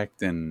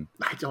Impact and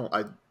I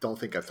don't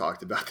think I've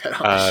talked about that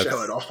on the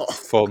show at all.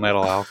 Full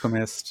Metal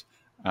Alchemist.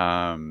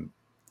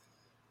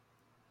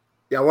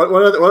 Yeah,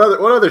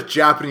 what other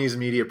Japanese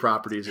media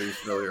properties are you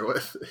familiar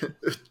with?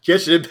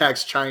 Genshin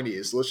Impact's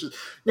Chinese. Let's just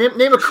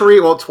name a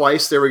Korea. Well,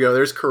 twice. There we go.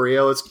 There's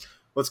Korea.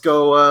 Let's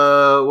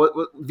go. What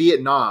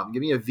Vietnam?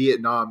 Give me a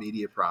Vietnam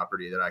media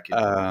property that I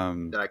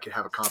could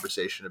have a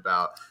conversation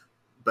about,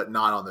 but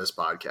not on this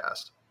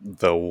podcast.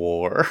 The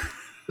war.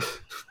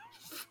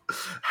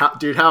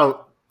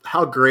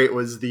 How great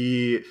was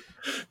the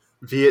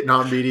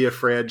Vietnam media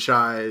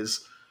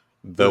franchise?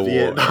 The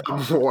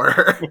Vietnam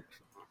War.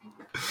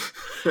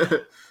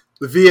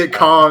 The Viet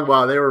Cong,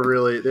 wow, they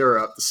were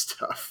up to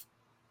stuff.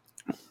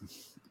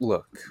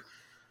 Look,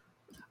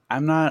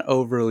 I'm not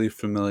overly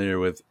familiar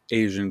with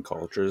Asian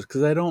cultures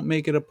because I don't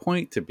make it a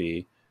point to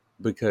be,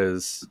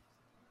 because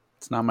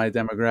it's not my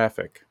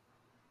demographic.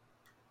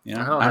 You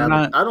know, I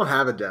don't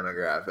have a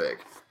demographic.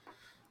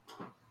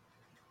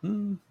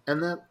 And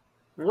that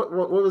what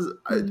was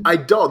I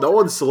don't.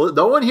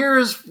 No one here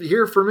is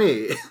here for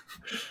me.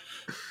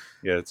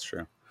 Yeah, it's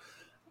true.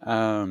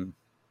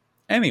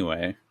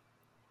 Anyway,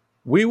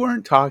 we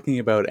weren't talking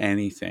about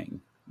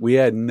anything. We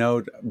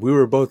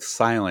were both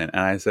silent,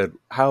 and I said,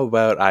 how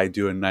about I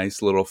do a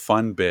nice little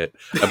fun bit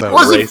about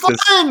racist?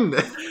 Fun!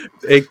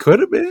 It could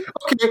have been.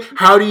 Okay,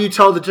 how do you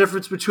tell the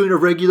difference between a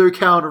regular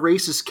cow and a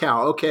racist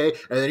cow? Okay,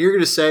 and then you're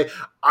going to say,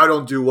 I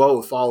don't do well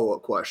with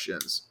follow-up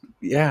questions.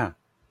 Yeah.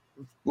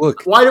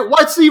 Look.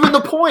 What's even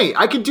the point?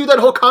 I could do that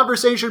whole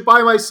conversation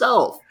by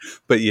myself.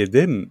 But you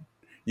didn't.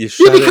 You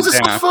shut it down. Because it's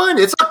not fun.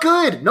 It's not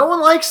good. No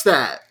one likes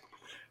that.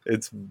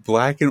 It's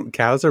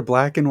cows are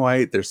black and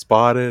white. They're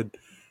spotted.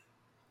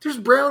 There's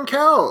brown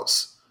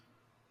cows.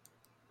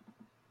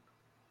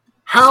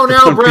 How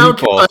now, brown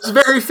cows? It's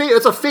very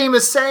it's a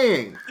famous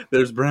saying.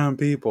 There's brown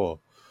people.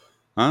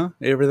 Huh?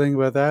 You ever think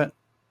about that?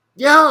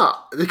 Yeah,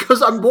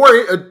 because I'm more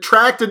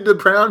attracted to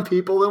brown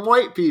people than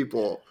white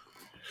people.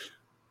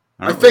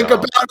 I think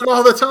about it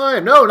all the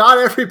time. No, not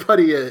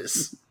everybody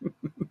is.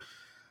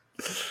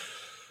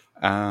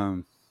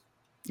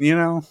 You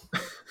know,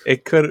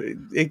 it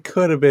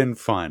could have been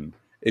fun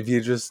if you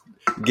just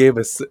gave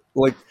us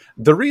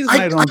the reason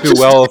I don't do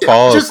well with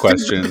follow-up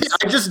questions.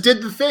 I just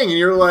did the thing, and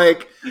you're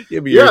like,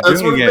 yeah,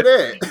 that's what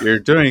it. You're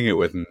doing it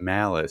with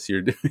malice.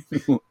 You're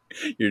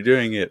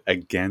doing it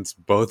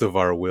against both of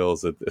our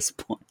wills at this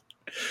point.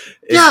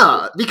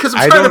 Because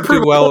I'm trying to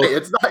prove a point.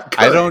 It's not good.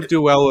 I don't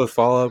do well with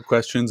follow-up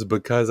questions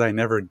because I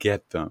never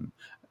get them.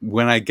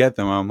 When I get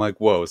them, I'm like,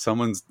 whoa,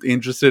 someone's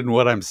interested in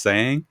what I'm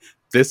saying?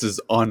 This is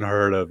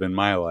unheard of in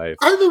my life.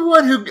 I'm the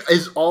one who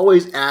is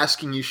always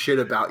asking you shit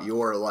about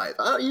your life.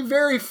 You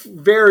very,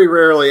 very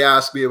rarely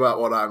ask me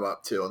about what I'm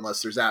up to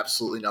unless there's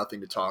absolutely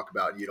nothing to talk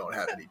about and you don't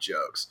have any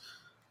jokes.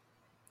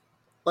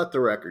 Let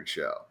the record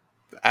show.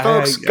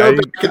 Folks, go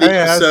back to the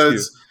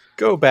episodes.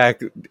 Go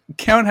back.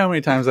 Count how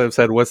many times I've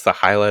said, what's the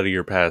highlight of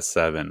your past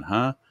 7,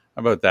 huh? How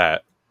about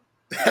that?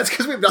 That's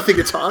because we have nothing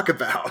to talk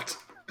about.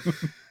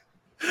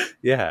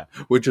 Yeah,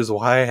 which is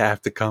why I have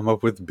to come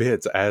up with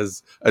bits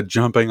as a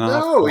jumping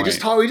off point.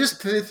 We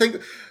just think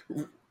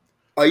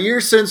a year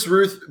since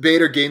Ruth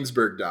Bader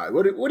Ginsburg died.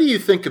 What do you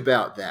think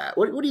about that?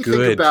 What do you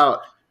think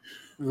about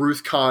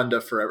Ruth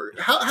Conda forever?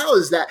 How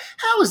is that?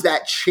 How has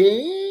that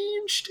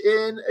changed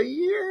in a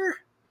year?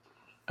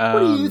 What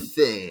do you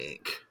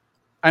think?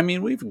 I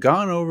mean, we've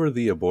gone over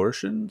the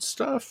abortion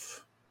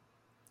stuff.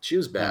 She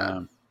was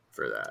bad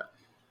for that.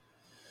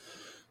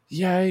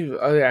 Yeah,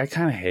 I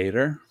kind of hate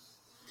her.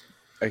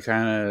 I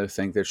kind of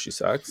think that she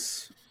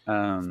sucks.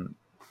 I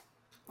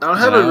don't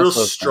have a real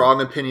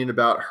strong opinion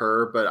about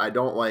her, but I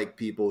don't like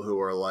people who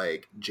are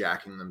like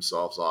jacking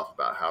themselves off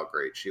about how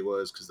great she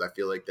was, because I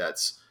feel like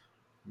that's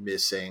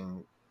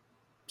missing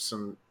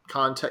some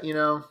content, you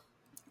know?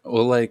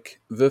 Well,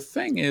 like, the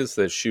thing is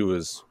that she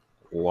was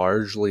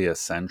largely a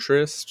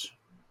centrist.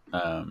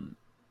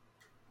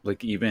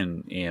 Like,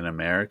 even in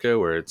America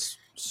where it's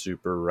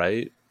super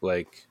right,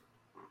 like,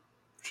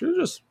 she was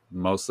just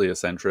mostly a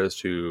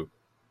centrist who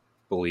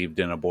believed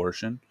in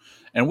abortion.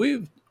 And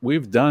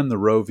we've done the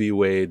Roe v.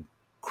 Wade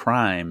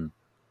crime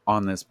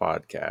on this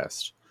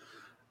podcast.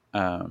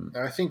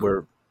 I think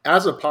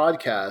as a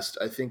podcast,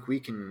 I think we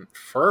can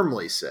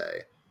firmly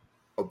say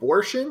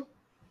abortion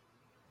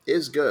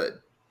is good.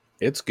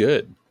 It's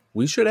good.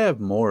 We should have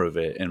more of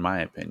it, in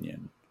my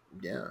opinion.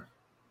 Yeah.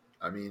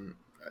 I mean,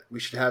 we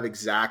should have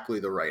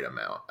exactly the right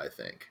amount, I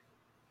think.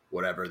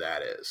 Whatever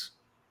that is.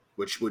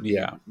 Which would be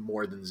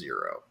more than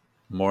 0.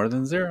 More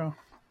than 0.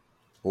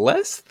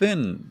 Less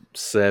than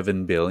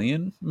 7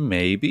 billion,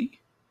 maybe.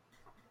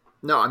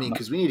 No, I mean,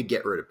 because we need to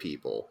get rid of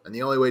people. And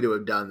the only way to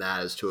have done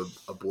that is to have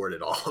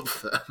aborted all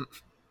of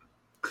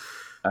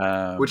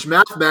them. Which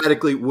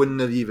mathematically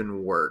wouldn't have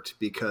even worked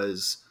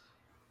because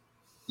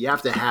you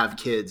have to have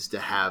kids to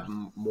have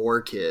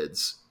more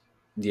kids.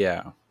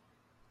 Yeah.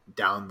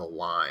 Down the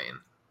line.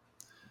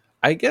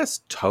 I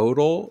guess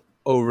total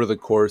over the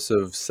course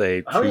of,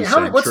 say, two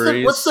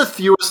centuries. What's the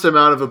fewest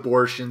amount of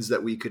abortions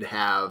that we could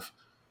have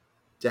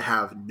to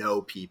have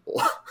no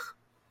people?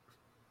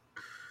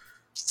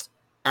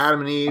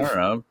 Adam and Eve. I don't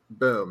know.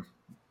 Boom.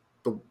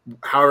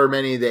 However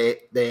many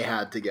they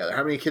had together.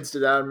 How many kids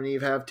did Adam and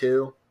Eve have?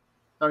 2?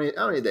 How many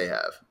did they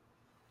have?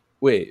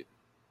 Wait.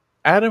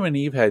 Adam and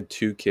Eve had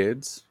 2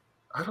 kids?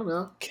 I don't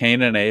know.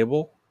 Cain and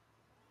Abel?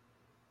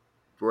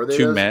 Were they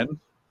 2 men?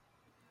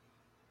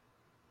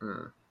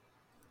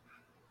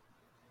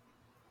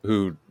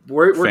 Who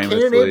were Cain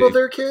and Abel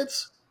their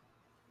kids?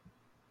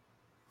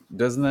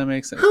 Doesn't that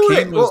make sense?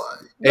 Abel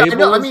I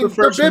mean,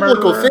 they're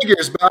biblical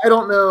figures, but I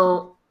don't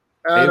know.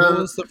 Abel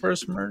was the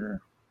first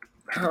murderer?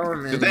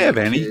 Did they have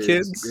any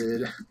kids?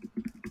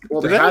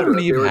 Well, they had.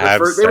 They were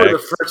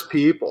the first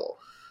people.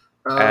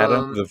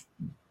 Adam,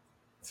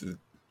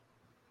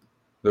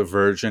 the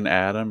virgin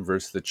Adam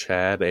versus the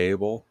Chad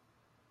Abel.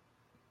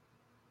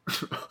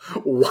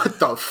 What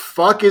the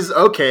fuck is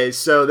okay?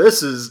 So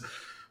this is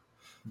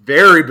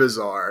very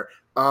bizarre.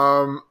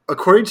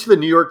 According to the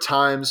New York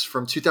Times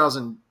from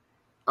 2000.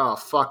 Oh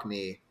fuck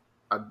me!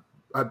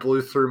 I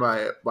blew through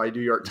my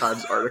New York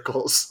Times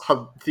articles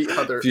on the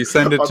other. If you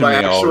send it to me,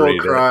 I'll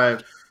read crime.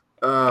 It.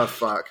 Oh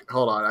fuck!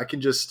 Hold on, I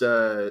can just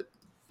read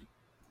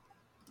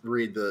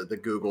the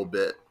Google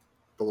bit,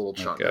 the little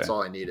chunk. Okay. That's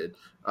all I needed.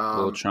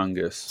 Little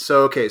chungus.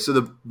 So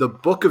the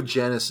Book of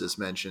Genesis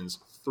mentions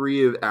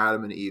 3 of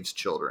Adam and Eve's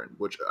children,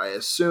 which I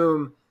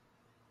assume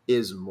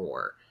is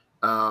more.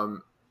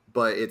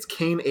 But it's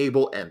Cain,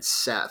 Abel, and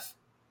Seth.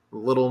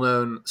 Little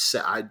known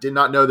Seth. I did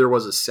not know there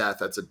was a Seth.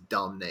 That's a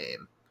dumb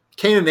name.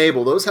 Cain and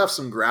Abel, those have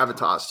some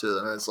gravitas to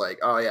them. It's like,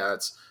 oh yeah,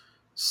 it's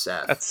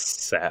Seth. That's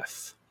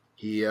Seth.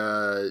 He's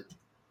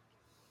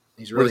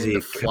really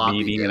a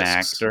comedian and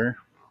actor.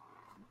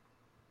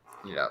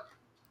 Yeah.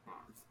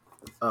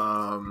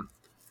 Can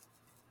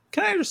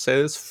I just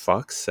say this?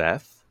 Fuck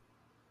Seth.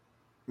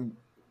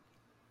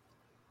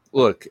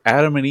 Look,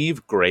 Adam and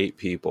Eve, great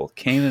people.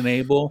 Cain and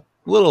Abel,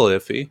 little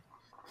iffy.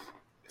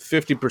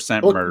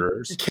 50%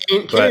 murderers.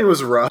 Cain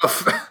was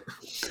rough.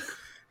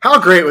 How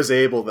great was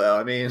Abel, though?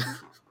 I mean,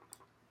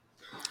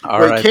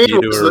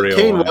 Cain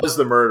was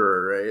the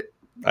murderer, right?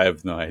 I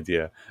have no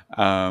idea.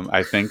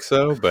 I think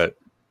so, but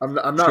I'm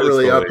not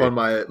really up on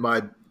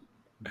my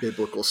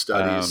biblical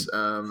studies.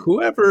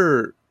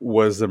 Whoever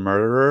was the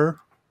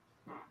murderer.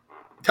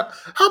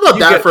 How about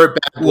that for a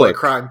bad boy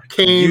crime?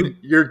 Cain,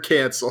 you're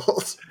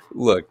canceled.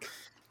 Look,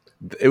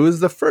 it was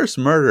the first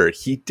murder.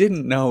 He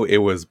didn't know it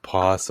was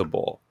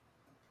possible.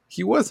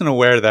 He wasn't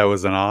aware that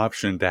was an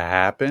option to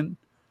happen.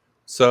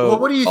 So, well,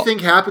 what do you think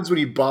happens when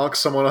you bonk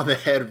someone on the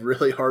head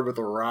really hard with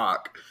a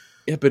rock?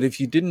 Yeah, but if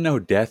you didn't know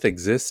death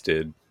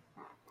existed,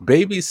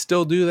 babies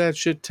still do that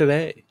shit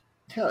today.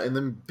 Yeah, and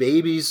then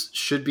babies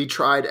should be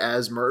tried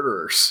as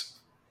murderers.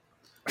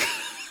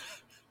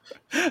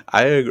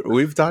 I agree.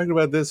 We've talked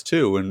about this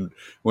too.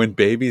 When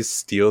babies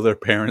steal their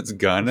parents'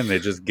 gun and they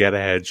just get a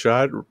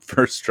headshot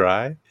first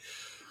try,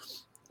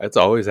 that's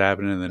always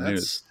happening in the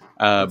news.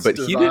 But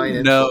he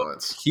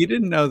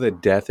didn't know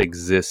that death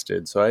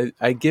existed, so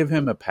I give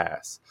him a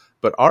pass.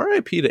 But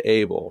R.I.P. to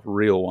Abel,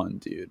 real one,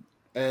 dude.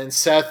 And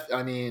Seth,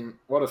 I mean,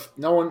 what if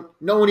no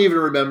one even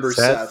remembers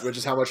Seth, which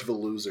is how much of a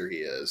loser he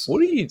is. What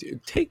do you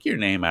do? Take your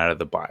name out of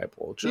the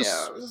Bible.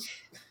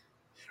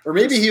 Or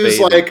maybe he was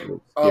like,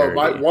 "Oh,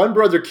 my one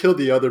brother killed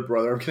the other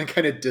brother. I'm going to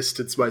kind of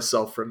distance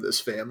myself from this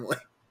family."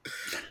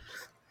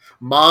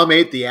 Mom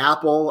ate the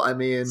apple. I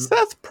mean,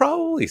 Seth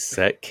probably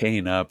set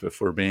Cain up,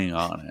 if we're being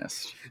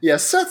honest. Yeah,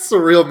 Seth's the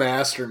real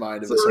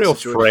mastermind of this real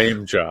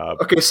frame job.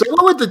 Okay, so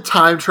what would the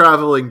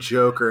time-traveling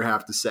Joker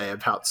have to say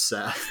about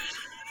Seth?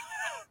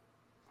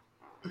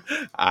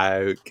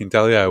 I can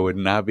tell you I would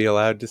not be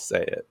allowed to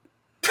say it.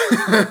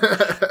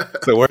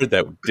 It's a word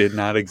that did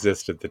not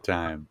exist at the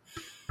time.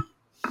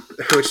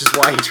 Which is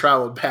why he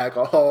traveled back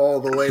all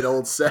the way to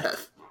old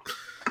Seth.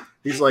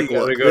 He's like,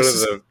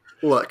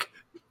 look,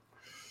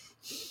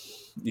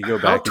 you go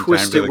back in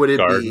time to the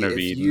Garden of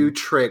Eden. If you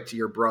tricked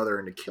your brother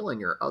into killing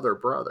your other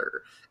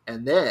brother,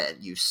 and then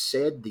you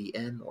said the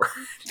N-word.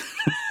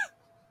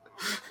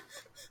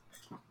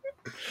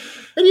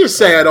 And you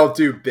say I don't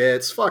do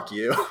bits. Fuck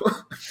you.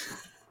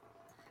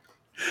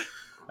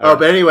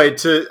 But anyway,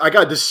 I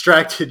got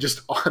distracted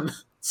just on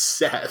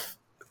Seth.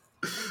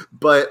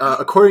 But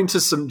according to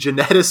some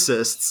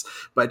geneticists,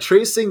 by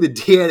tracing the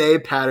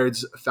DNA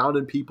patterns found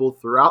in people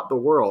throughout the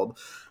world,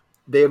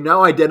 they have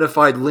now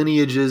identified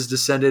lineages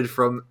descended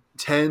from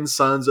 10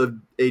 sons of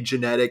a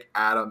genetic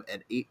Adam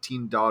and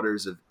 18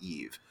 daughters of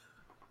Eve.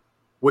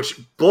 Which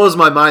blows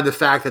my mind, the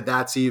fact that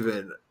that's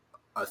even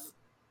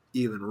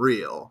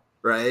real,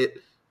 right?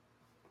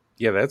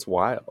 Yeah, that's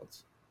wild.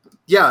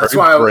 Yeah, that's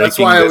why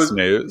I was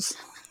news.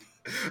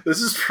 This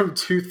is from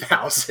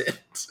 2000.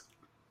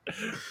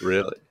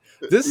 Really?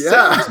 This Yeah.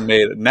 sounds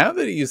made. Now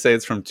that you say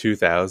it's from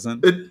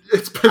 2000,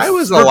 It's been I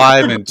was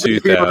alive in a million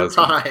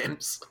 2000.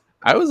 times.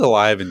 I was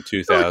alive in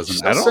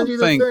 2000. I'll send you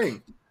the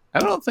thing. I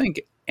don't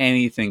think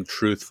anything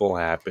truthful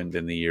happened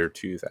in the year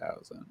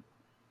 2000.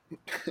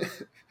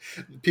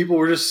 People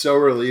were just so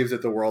relieved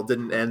that the world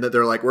didn't end that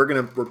they're like, we're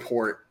going to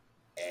report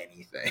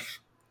anything.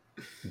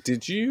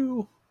 Did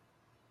you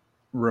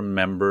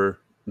remember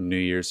New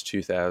Year's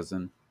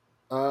 2000?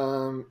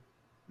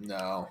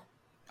 No.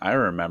 I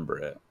remember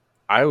it.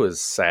 I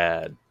was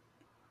sad.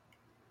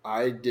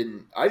 I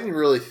didn't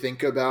really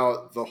think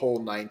about the whole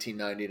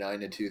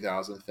 1999 to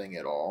 2000 thing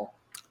at all.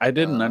 I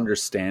didn't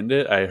understand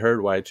it. I heard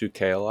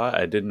Y2K a lot.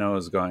 I didn't know what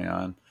was going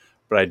on.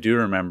 But I do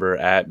remember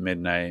at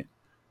midnight,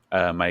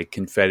 my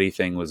confetti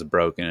thing was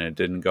broken and it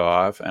didn't go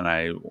off, and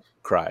I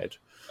cried.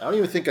 I don't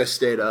even think I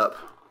stayed up.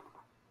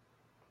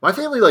 My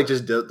family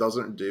just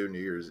doesn't do New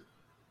Year's.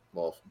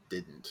 Well,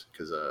 didn't,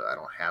 because I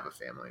don't have a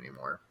family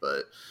anymore.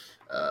 But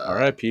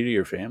R.I.P. to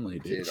your family,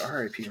 dude.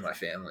 R.I.P. to my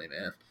family,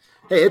 man.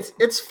 Hey,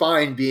 it's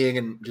fine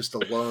being just a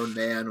lone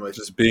man with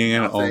just being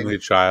an only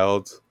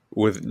child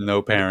with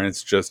no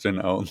parents, just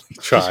an only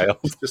child,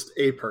 just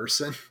a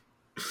person,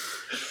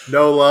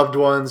 no loved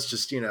ones.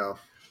 Just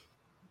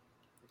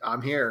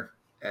I'm here,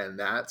 and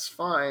that's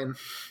fine.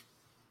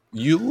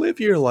 You live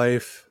your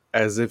life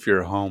as if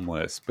you're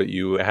homeless, but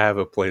you have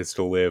a place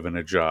to live and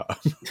a job.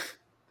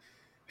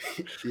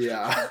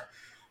 Yeah,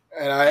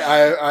 and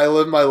I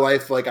live my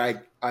life like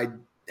I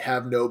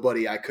have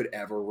nobody I could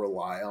ever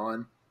rely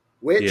on,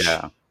 which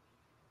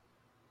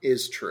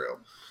is true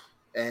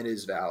and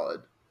is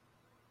valid.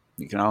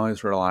 You can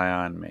always rely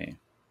on me.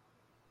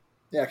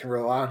 Yeah, I can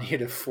rely on you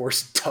to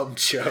force dumb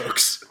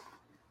jokes.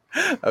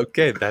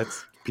 Okay,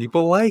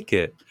 people like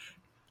it.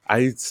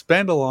 I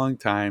spend a long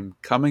time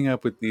coming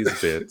up with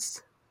these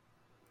bits.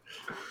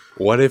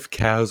 What if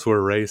cows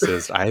were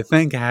racist? I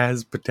think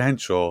has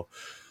potential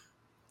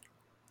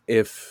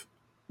if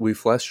we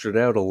fleshed it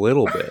out a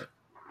little bit.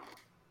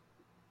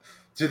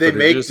 Do they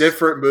make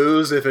different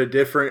moves if a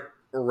different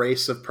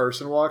race of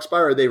person walks by,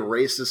 or are they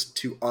racist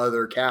to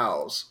other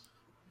cows?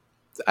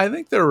 I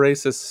think they're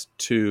racist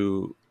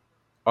to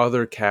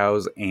other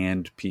cows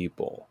and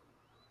people.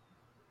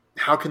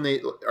 How can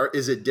they?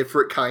 Is it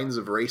different kinds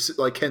of race?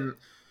 Are they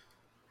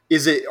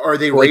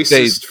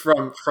racist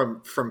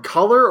from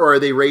color, or are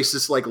they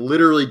racist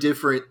literally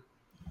different?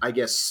 I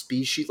guess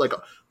species.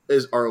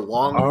 Are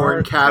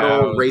longhorn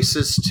cattle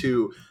racist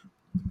to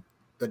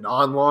the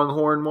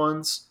non-longhorn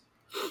ones?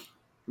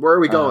 Where are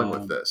we going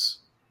with this?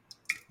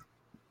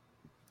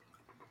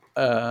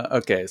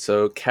 Okay,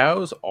 so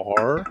cows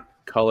are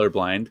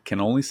colorblind,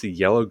 can only see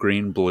yellow,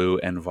 green, blue,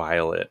 and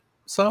violet.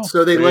 So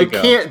they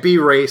can't be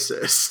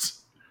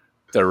racist.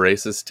 They're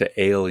racist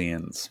to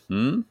aliens.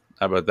 How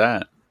about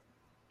that?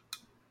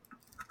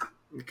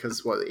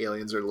 Because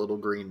aliens are little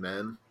green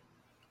men?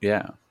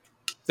 Yeah.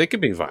 They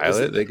could be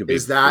violet. They could be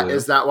blue.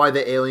 Is that why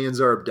the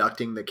aliens are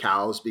abducting the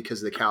cows?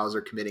 Because the cows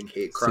are committing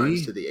hate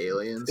crimes to the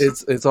aliens?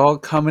 It's all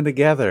coming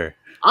together.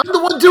 I'm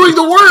the one doing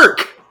the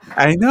work!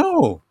 I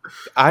know.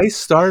 I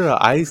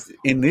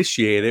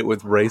initiate it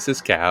with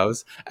racist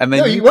cows, and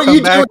then you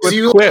come back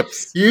with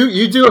quips.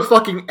 You do a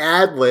fucking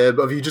ad lib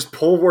of you just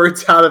pull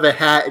words out of a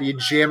hat and you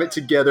jam it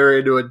together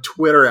into a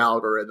Twitter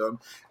algorithm,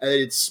 and then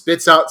it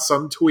spits out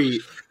some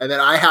tweet, and then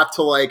I have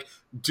to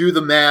do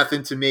the math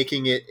into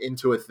making it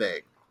into a thing.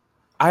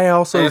 I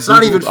also it's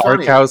not even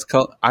funny.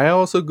 I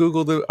also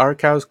googled our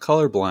cows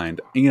colorblind.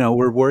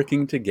 We're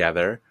working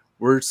together.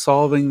 We're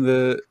solving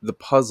the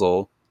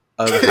puzzle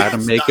of how to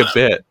make a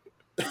bit.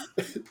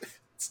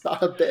 It's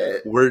not a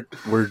bit. We're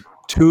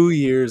 2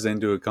 years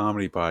into a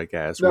comedy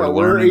podcast. We're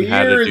learning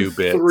how to do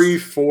bits.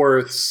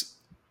 3/4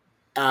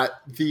 at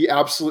the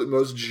absolute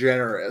most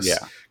generous. Yeah.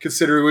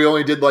 Considering we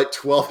only did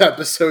 12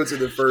 episodes in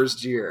the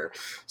first year.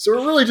 So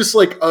we're really just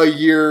a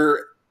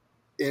year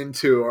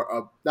into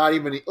not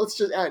even. Let's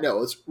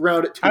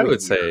round it to I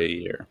would say a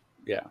year.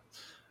 Yeah.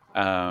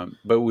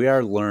 But we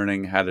are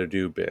learning how to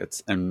do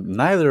bits, and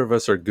neither of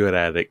us are good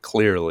at it,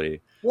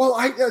 clearly. Well,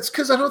 that's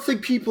because I don't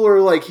think people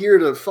are here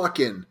to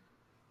fucking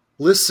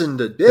listen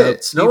to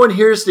bits. No one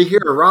hears to hear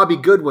Robbie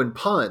Goodwin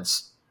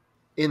puns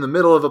in the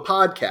middle of a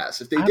podcast.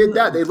 If they did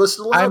that, they'd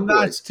listen to Loud I'm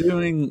not Boys.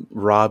 doing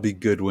Robbie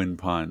Goodwin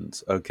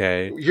puns,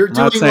 okay? You're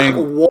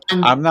doing one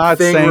I'm not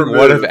thing saying removed.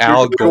 What if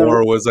Al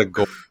Gore was a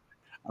Gore.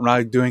 I'm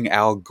not doing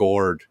Al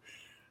Gord,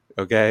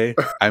 okay?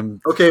 I'm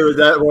okay with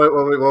that. What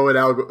would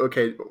Al?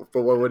 Okay,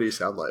 but what would he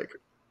sound like?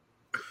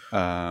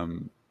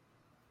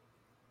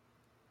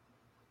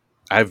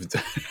 I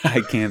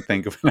can't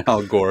think of an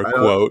Al Gore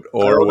quote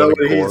or what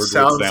a Gore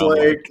sounds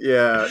like.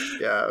 Yeah.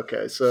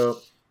 Okay. So,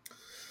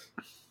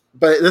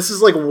 but this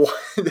is I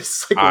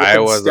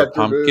was a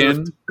pumpkin.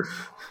 Removed.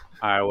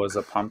 I was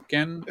a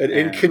pumpkin. An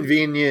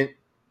inconvenient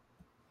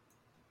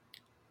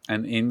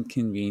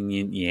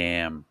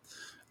yam.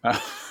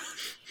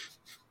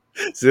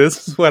 So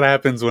this is what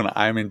happens when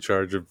I'm in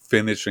charge of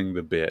finishing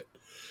the bit.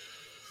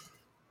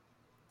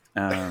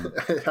 I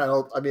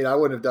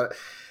wouldn't have done it.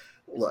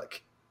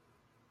 Look.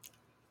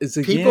 is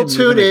again People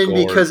tune even a in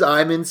gore. because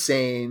I'm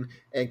insane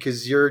and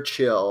because you're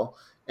chill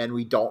and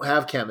we don't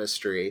have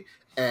chemistry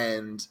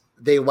and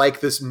they like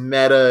this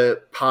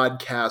meta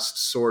podcast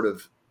sort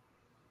of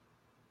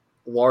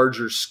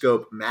larger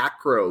scope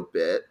macro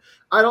bit.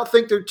 I don't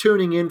think they're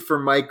tuning in for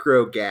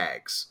micro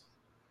gags.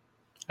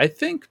 I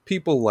think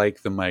people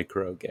like the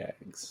micro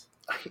gags.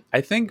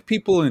 I think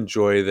people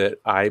enjoy that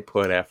I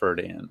put effort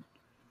in.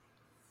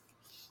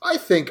 I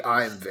think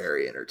I'm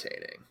very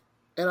entertaining.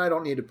 And I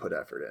don't need to put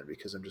effort in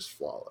because I'm just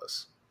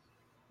flawless.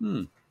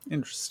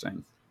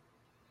 Interesting.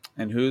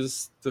 And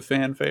who's the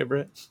fan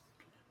favorite?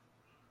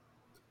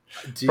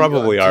 Do you-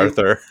 Probably do you-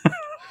 Arthur.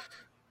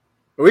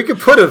 We could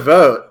put a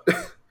vote.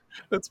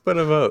 Let's put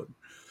a vote.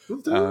 We'll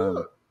do a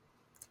vote.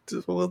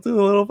 We'll do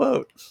a little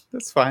vote.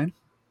 That's fine.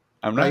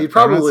 I'm not, you I'm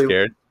probably- not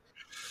scared.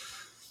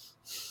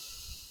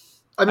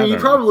 I mean, I you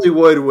don't know. probably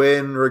would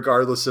win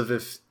regardless of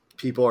if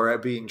people are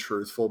being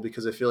truthful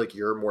because I feel like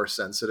you're more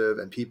sensitive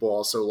and people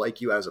also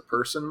like you as a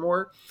person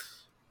more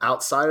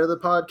outside of the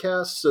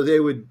podcast. So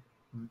they would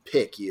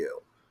pick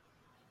you.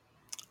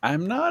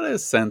 I'm not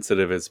as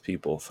sensitive as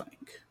people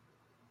think.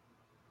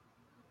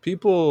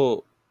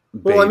 People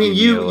Well, I mean,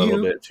 baby me a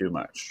little bit too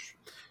much.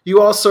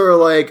 You also are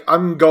like,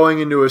 I'm going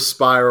into a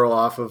spiral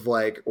off of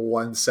like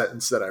one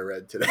sentence that I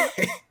read today.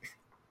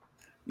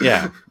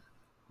 Yeah.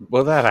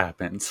 Well, that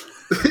happens.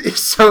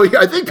 So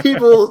I think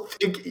people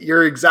think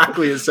you're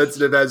exactly as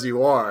sensitive as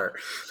you are.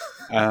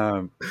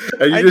 And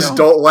you I just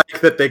don't like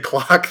that they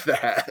clock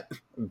that.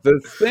 The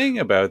thing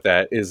about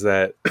that is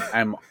that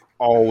I'm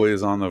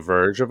always on the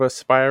verge of a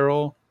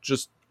spiral,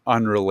 just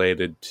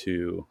unrelated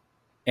to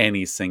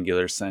any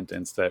singular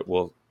sentence that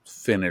will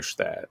finish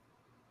that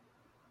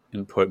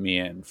and put me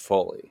in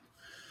fully.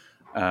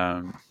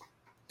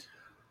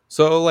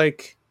 So,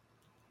 like,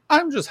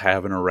 I'm just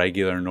having a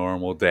regular,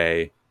 normal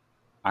day.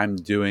 I'm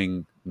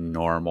doing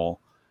normal.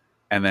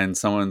 And then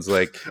someone's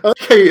like,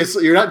 Okay,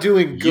 so you're not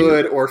doing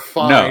good or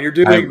fine. no, You're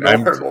doing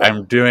normal.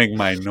 I'm doing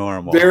my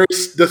normal. Very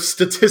the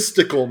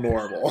statistical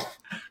normal.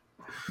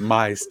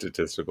 My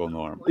statistical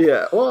normal.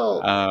 Yeah.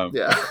 Well.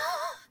 Yeah.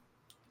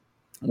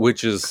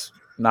 Which is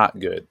not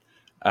good.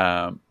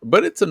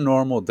 But it's a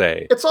normal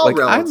day. It's all like,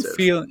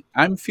 relative.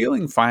 I'm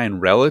feeling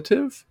fine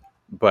relative,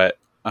 but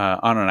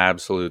on an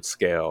absolute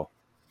scale,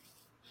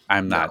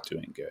 I'm not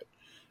doing good.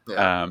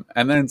 Yeah.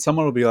 And then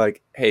someone will be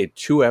like, hey,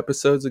 2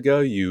 episodes ago,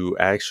 you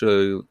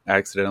actually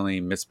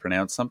accidentally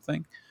mispronounced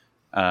something.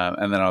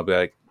 And then I'll be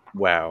like,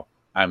 wow,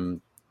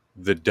 I'm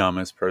the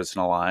dumbest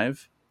person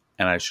alive.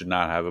 And I should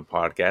not have a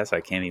podcast.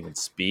 I can't even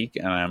speak.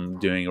 And I'm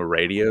doing a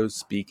radio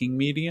speaking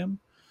medium.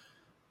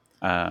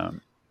 And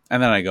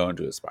then I go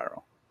into a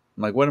spiral.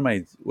 I'm like, what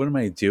am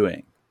I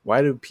doing?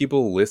 Why do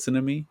people listen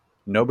to me?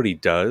 Nobody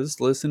does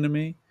listen to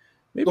me.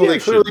 Maybe Well, they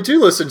clearly do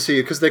listen to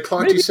you because they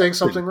clocked you saying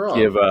something wrong.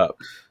 Give up.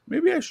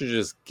 Maybe I should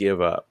just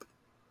give up.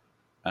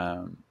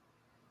 And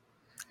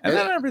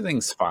then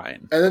everything's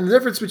fine. And then the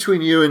difference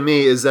between you and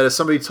me is that if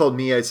somebody told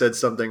me I said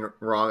something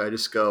wrong, I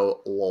just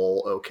go,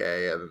 lol,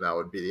 okay, and that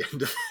would be the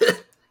end of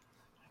it.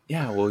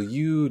 Yeah, well,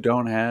 you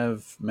don't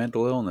have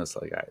mental illness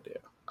like I do.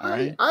 All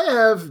right? I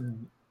have,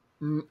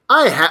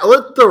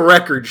 let the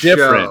record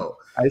Different. show.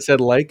 I said,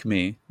 like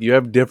me, you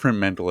have different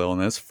mental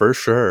illness for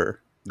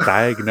sure.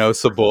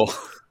 Diagnosable.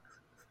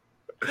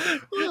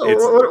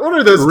 What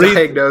are those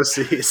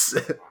diagnoses?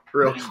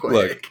 Real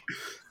quick.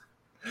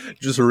 Look,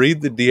 just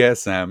read the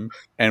DSM,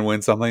 and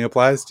when something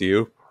applies to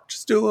you,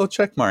 just do a little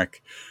check mark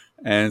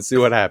and see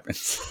what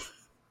happens.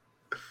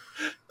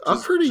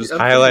 Just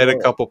highlight a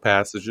couple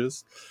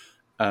passages.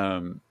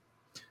 Yeah,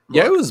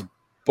 I was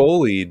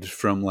bullied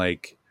from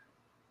like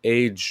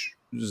age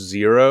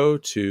 0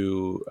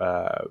 to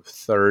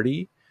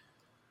 30.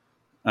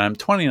 I'm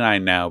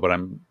 29 now, but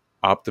I'm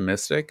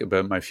optimistic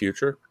about my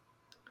future.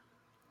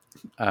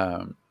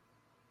 Well,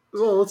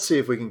 let's see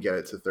if we can get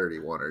it to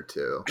 31 or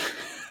 2.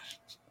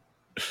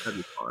 That'd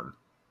be fun.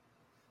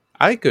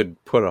 I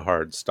could put a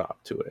hard stop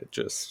to it.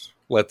 Just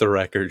let the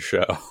record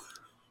show.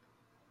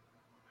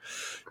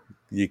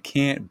 You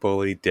can't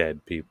bully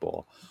dead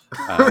people.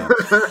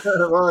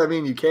 Well, I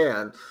mean, you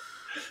can.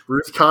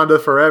 Ruth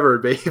Conda forever,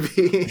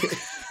 baby.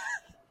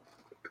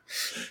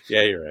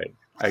 Yeah, you're right.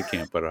 I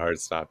can't put a hard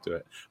stop to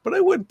it. But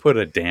I would put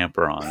a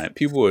damper on it.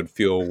 People would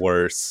feel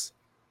worse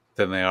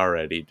than they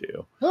already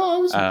do.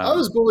 No, I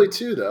was bullied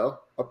too, though.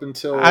 Up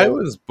until I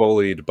was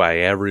bullied by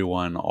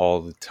everyone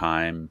all the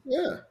time.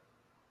 Yeah.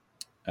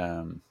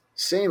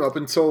 Same up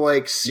until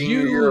like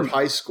senior You- year of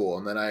high school,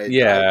 and then I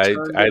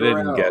turned I it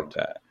didn't around. get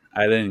that.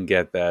 I didn't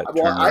get that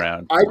Well,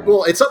 turnaround.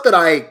 well, it's not that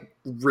I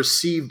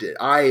received it.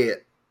 I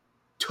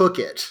took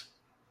it.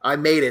 I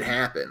made it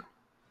happen.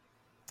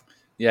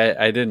 Yeah,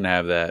 I didn't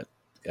have that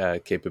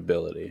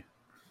capability.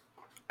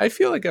 I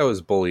feel like I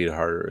was bullied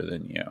harder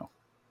than you.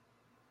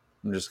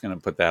 I'm just going to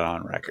put that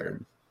on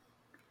record.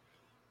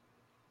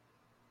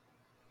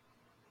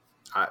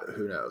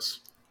 Who knows?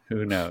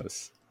 Who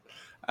knows?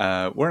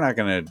 We're not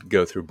going to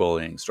go through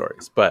bullying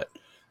stories, but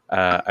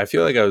I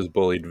feel like I was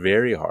bullied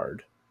very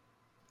hard,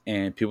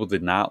 and people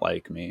did not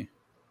like me.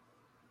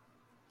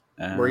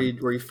 Were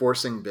you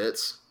forcing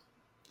bits?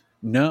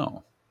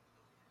 No,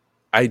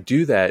 I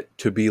do that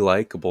to be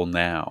likable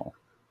now.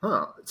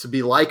 Huh? To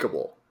be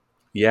likable.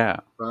 Yeah,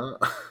 Uh,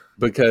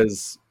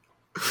 because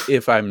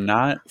if I'm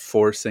not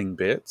forcing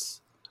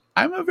bits,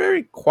 I'm a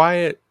very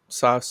quiet,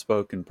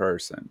 soft-spoken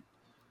person.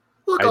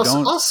 Look, I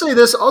don't I'll say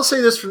this. I'll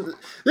say this.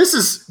 This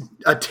is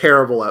a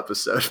terrible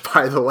episode,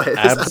 by the way. This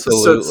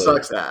episode absolutely.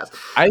 sucks ass.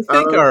 I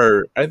Um,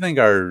 think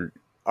our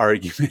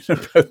argument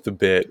about the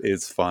bit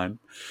is fun.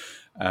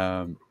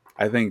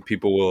 I think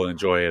people will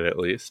enjoy it at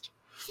least.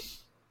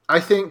 I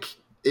think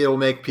it'll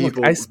make Look,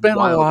 people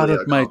wildly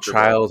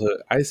uncomfortable.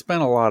 I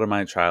spent a lot of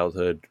my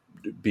childhood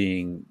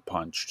being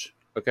punched.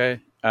 Okay,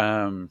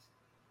 Yeah,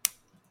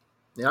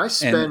 I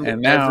spend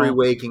and every now,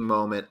 waking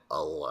moment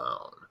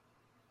alone.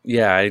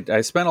 yeah,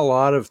 I spent a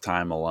lot of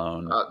time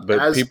alone. But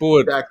As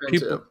back then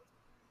too.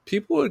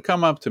 people would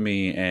come up to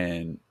me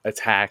and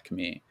attack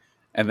me.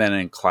 And then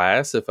in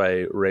class, if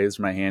I raised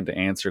my hand to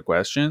answer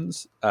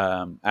questions,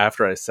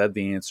 after I said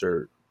the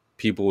answer,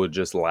 people would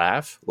just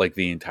laugh. Like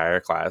the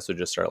entire class would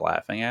just start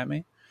laughing at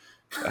me.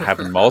 It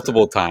happened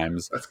multiple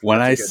times when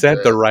That's a I good said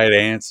the bit. right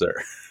answer.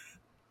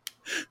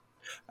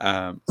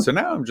 So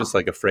now I'm just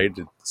like afraid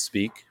to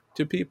speak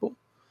to people.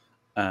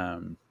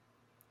 Um,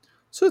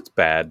 so it's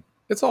bad.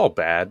 It's all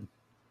bad.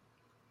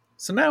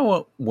 So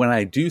now when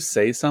I do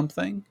say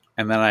something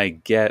and then I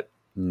get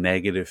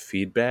negative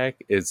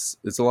feedback, it's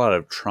a lot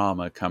of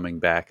trauma coming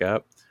back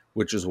up,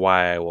 which is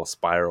why I will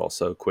spiral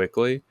so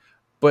quickly.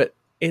 But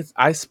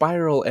I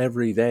spiral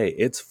every day.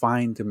 It's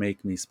fine to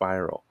make me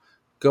spiral.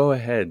 Go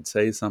ahead,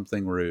 say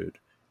something rude.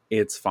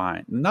 It's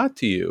fine. Not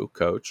to you,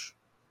 coach.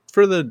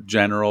 For the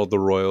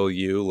royal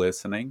you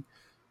listening,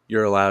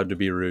 you're allowed to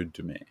be rude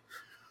to me.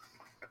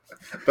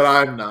 But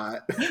I'm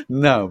not.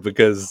 No,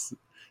 because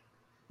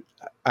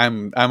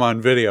I'm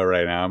on video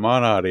right now. I'm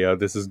on audio.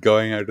 This is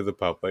going out to the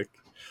public.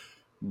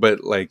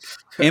 But like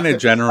in a I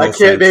general can't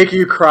sense, make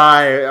you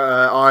cry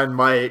on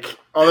mic.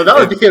 Although that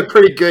would be a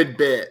pretty good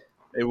bit.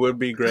 it would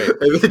be great.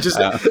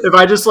 If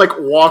I just like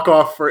walk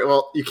off frame,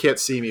 well, you can't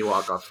see me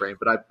walk off frame,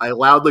 but I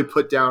loudly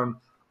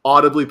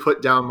audibly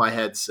put down my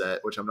headset,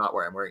 which I'm not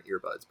wearing. I'm wearing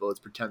earbuds, but let's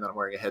pretend that I'm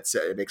wearing a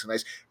headset. It makes a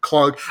nice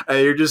clunk, and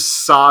you're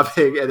just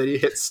sobbing, and then you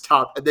hit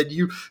stop, and then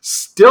you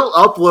still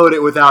upload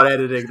it without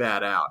editing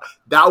that out.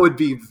 That would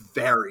be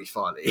very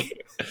funny.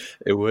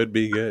 It would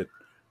be good.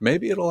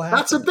 Maybe it'll happen.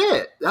 That's a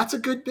bit. That's a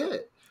good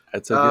bit.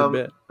 That's a good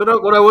bit.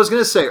 But what I was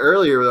going to say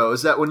earlier, though,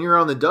 is that when you were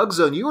on the Doug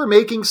Zone, you were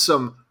making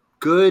some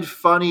good,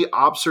 funny,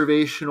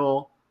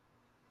 observational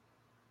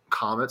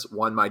comments.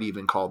 One might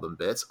even call them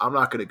bits. I'm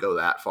not going to go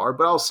that far,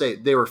 but I'll say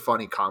they were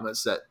funny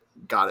comments that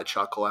got a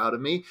chuckle out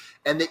of me.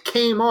 And it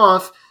came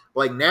off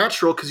like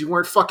natural because you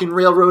weren't fucking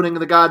railroading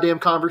the goddamn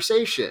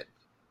conversation.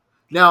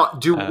 Now,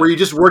 were you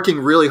just working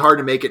really hard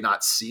to make it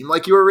not seem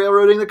like you were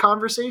railroading the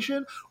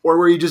conversation? Or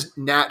were you just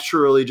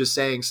naturally just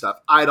saying stuff?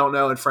 I don't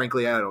know, and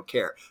frankly, I don't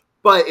care.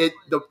 But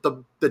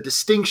the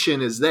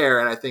distinction is there,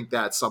 and I think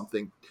that's a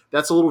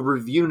little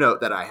review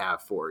note that I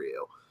have for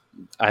you.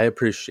 I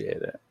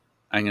appreciate it.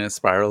 I'm going to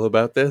spiral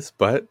about this,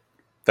 but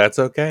that's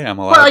okay. I'm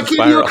allowed But I to gave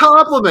spiral. you a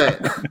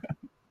compliment.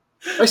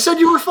 I said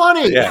you were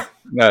funny. Yeah.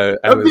 No,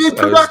 I'm being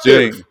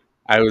productive.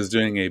 I was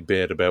doing a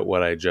bit about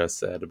what I just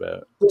said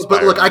about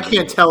But look, I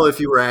can't tell if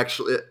you were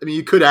actually. I mean,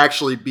 you could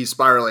actually be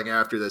spiraling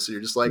after this, and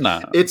you're just like,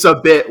 No. it's a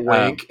bit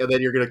wink, and then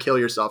you're going to kill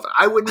yourself.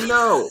 I wouldn't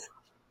know.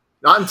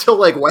 Not until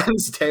like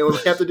Wednesday when we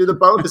have to do the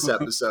bonus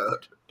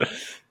episode.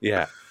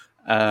 Yeah.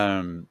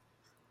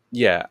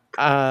 Yeah.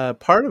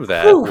 Part of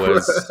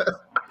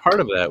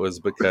that was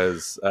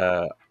because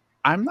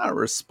I'm not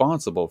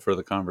responsible for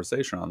the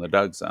conversation on the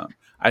Doug Zone.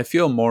 I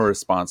feel more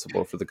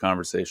responsible for the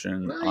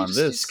conversation No, this.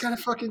 You just gotta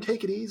fucking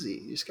take it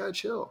easy. You just gotta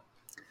chill.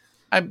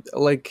 I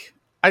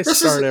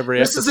start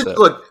every episode.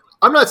 Look,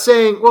 I'm not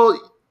saying. Well,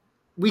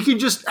 we can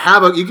just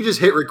you can just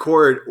hit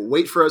record,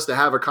 wait for us to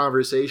have a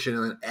conversation,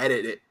 and then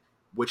edit it,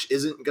 which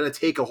isn't going to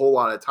take a whole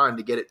lot of time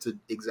to get it to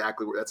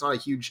exactly where.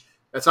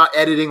 That's not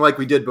editing like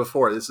we did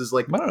before. This is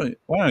like. Why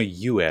don't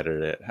you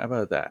edit it? How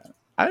about that?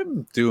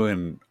 I'm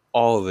doing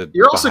all the.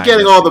 You're also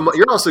getting all the.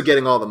 You're also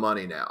getting all the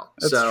money now.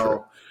 That's so.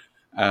 True.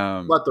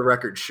 Let the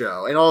record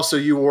show. And also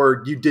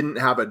you didn't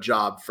have a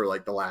job for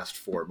like the last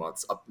 4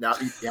 months. Now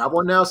you have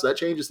one now, so that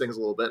changes things a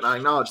little bit, and I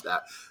acknowledge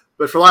that.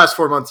 But for the last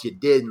 4 months you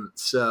didn't,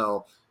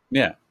 so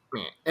yeah.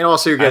 And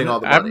also you're getting all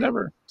the money.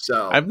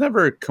 I've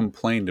never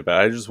complained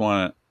about it. I just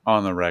want it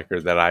on the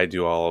record that I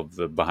do all of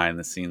the behind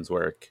the scenes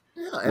work.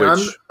 Yeah,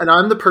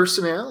 I'm the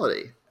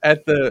personality.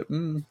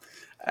 I'm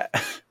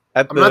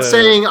not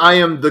saying I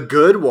am the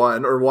good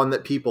one or one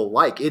that people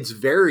like. It's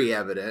very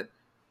evident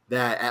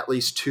that at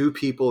least 2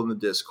 people in the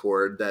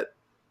Discord at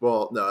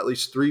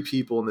least 3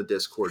 people in the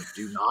Discord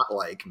do not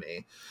like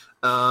me.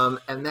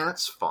 And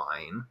that's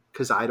fine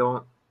because I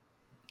don't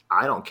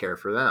care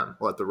for them.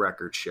 Let the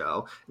record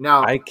show.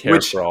 Now, I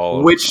care for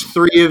all which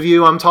 3 of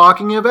you I'm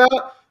talking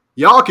about,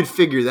 y'all could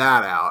figure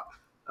that out.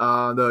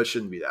 Though it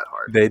shouldn't be that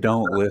hard. They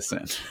don't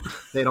listen.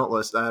 They don't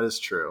listen. That is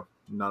true.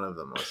 None of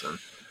them listen.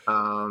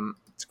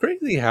 It's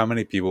crazy how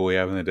many people we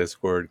have in the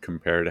Discord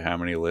compared to how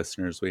many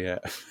listeners we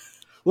have.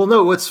 Well,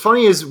 no, what's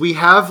funny is we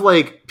have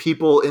like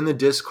people in the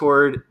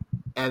Discord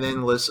and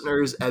then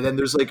listeners, and then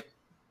there's like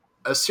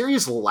a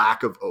serious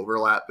lack of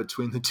overlap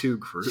between the two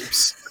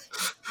groups.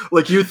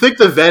 Like you think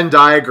the Venn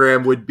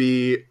diagram would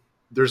be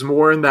there's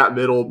more in that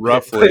middle bit,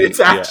 Roughly, but it's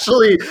yeah.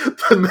 actually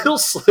the middle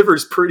sliver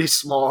is pretty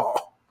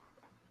small.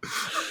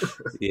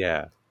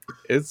 Yeah,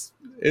 it's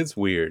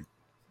weird.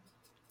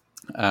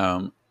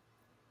 I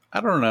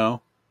don't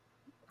know.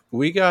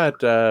 We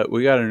got a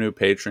new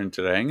patron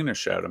today. I'm gonna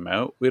shout him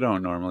out. We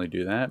don't normally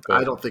do that, I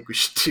but don't think we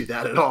should do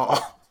that at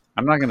all.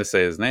 I'm not gonna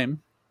say his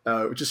name.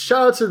 Just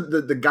shout out to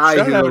the guy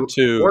Shout who out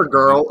to or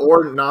girl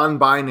or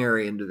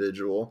non-binary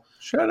individual.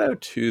 Shout out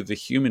to the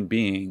human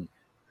being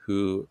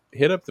who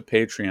hit up the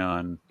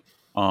Patreon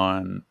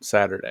on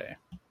Saturday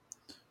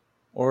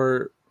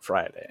or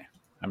Friday.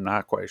 I'm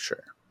not quite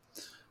sure.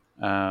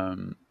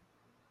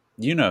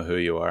 You know who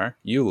you are.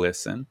 You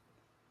listen.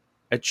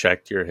 I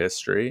checked your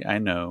history. I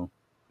know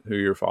who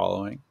you're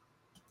following.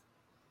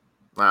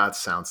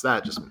 That's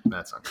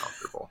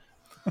uncomfortable.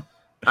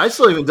 I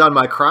still haven't done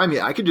my crime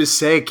yet. I could just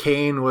say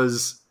Kane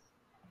was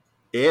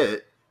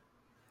it.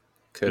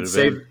 Could have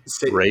Save- been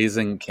save-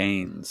 Raising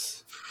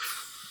Cane's.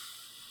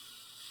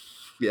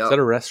 Yeah, Is that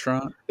a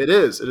restaurant? it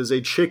is. It is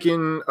a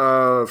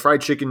fried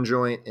chicken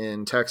joint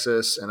in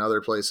Texas and other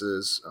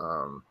places,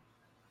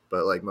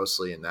 but like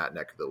mostly in that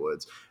neck of the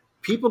woods.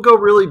 People go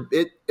really.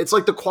 It's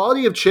like the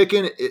quality of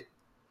chicken.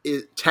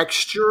 It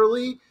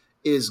texturally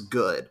is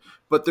good,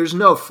 but there's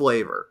no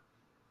flavor.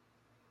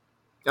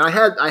 And I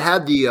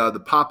had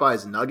the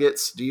Popeyes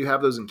nuggets. Do you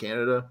have those in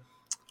Canada?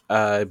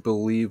 I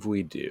believe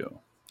we do.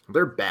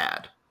 They're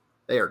bad.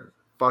 They are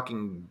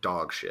fucking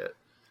dog shit.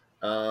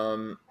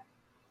 What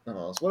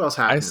else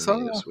happened to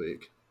me this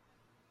week?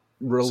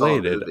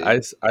 Related, Saw a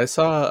movie. I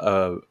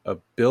saw a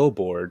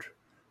billboard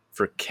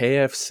for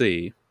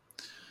KFC.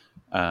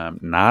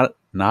 Not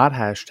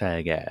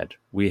hashtag ad.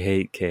 We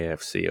hate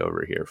KFC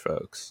over here,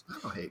 folks. I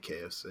don't hate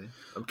KFC.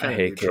 I'm I kind of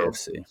hate neutral.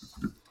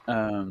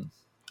 KFC.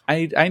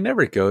 I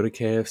never go to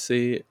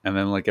KFC, and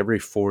then like every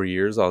 4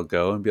 years I'll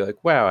go and be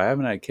like, wow, I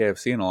haven't had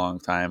KFC in a long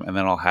time, and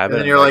then I'll have And it.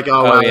 then you're like,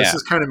 oh wow, yeah. this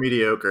is kind of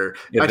mediocre.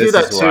 Yeah, I do this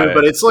that is too, why-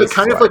 but it's like this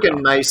kind is of why like I a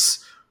don't.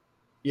 nice,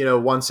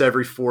 once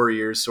every 4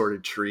 years sort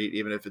of treat,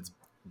 even if it's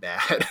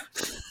bad.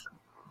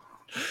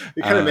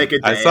 You kind of make a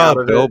day I saw out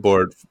a of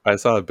billboard. I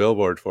saw a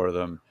billboard for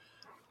them,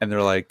 and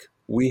they're like,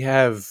 we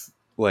have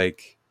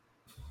like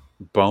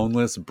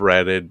boneless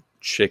breaded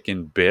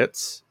chicken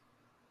bits.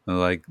 And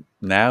like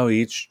now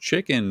each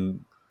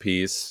chicken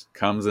piece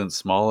comes in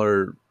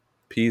smaller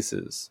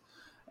pieces,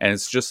 and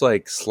it's just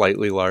like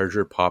slightly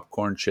larger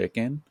popcorn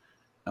chicken.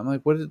 I'm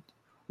like,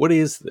 what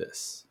is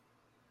this?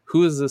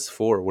 Who is this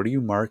for? What are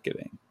you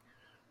marketing?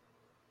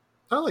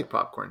 it. I like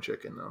popcorn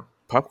chicken though.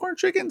 Popcorn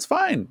chicken's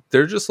fine.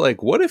 They're just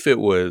like, what if it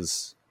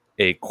was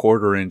a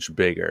 1/4 inch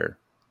bigger?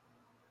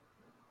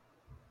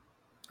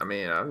 I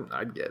mean,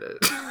 I'd get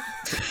it.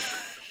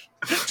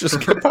 Just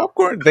get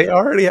popcorn.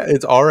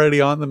 It's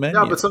already on the menu.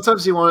 Yeah, but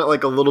sometimes you want it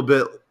like a little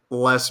bit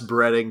less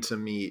breading to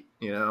meat.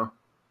 You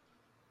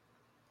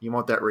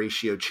want that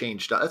ratio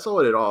changed. That's all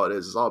it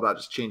is. It's all about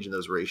just changing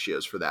those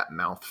ratios for that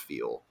mouth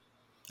feel.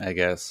 I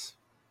guess.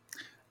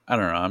 I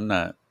don't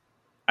know.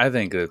 I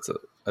think it's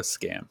a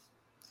scam.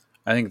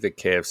 I think that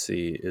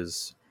KFC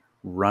is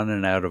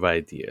running out of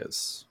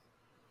ideas,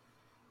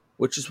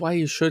 which is why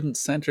you shouldn't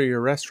center your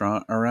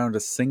restaurant around a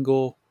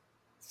single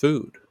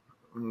food.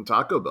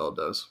 Taco Bell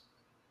does.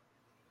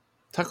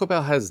 Taco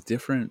Bell has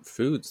different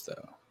foods,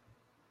 though.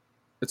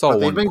 It's all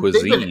But one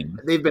cuisine.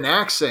 They've been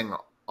axing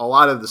a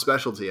lot of the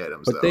specialty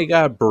items, But though. they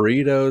got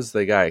burritos,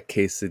 they got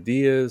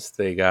quesadillas,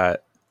 they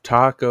got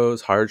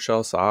tacos, hard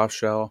shell, soft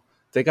shell.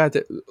 They got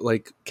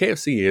like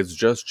KFC is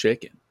just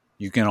chicken.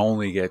 You can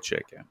only get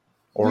chicken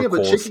or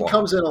but coleslaw. chicken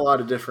comes in a lot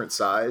of different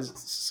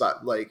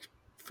like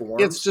forms.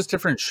 Yeah, it's just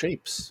different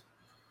shapes.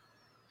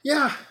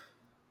 Yeah,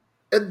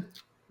 and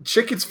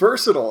chicken's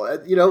versatile.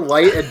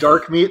 Light and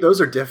dark meat; those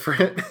are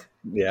different.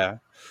 Yeah.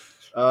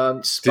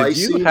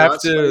 Spicy, you have not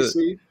to-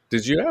 spicy.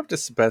 Did you have to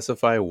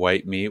specify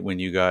white meat when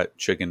you got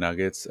chicken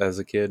nuggets as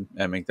a kid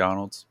at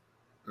McDonald's?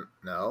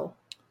 No,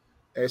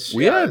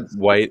 We had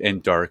white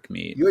and dark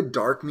meat. You had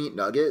dark meat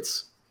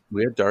nuggets.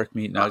 We had dark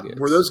meat nuggets.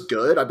 Were those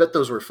good? I bet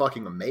those were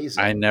fucking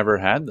amazing. I never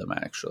had them,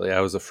 actually. I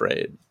was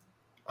afraid.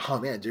 Oh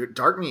man, dude,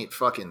 dark meat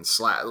fucking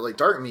slap. Like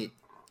dark meat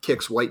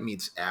kicks white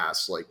meat's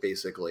ass like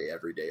basically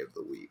every day of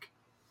the week.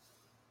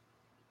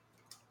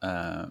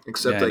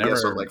 Except yeah, I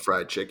guess on like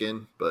fried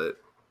chicken, but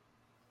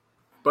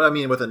I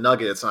mean with a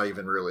nugget, it's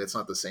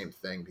not the same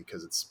thing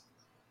because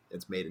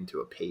it's made into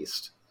a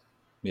paste,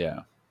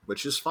 Yeah.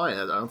 which is fine.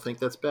 I don't think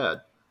that's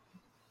bad.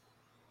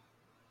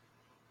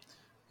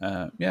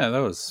 Yeah, that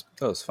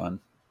was fun.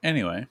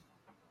 Anyway,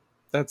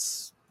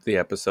 that's the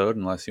episode,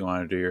 unless you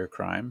want to do your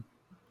crime.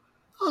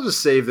 I'll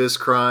just save this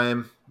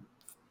crime,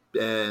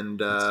 and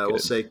That's we'll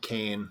good. say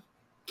Cain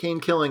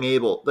killing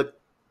Abel,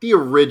 the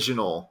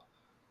original,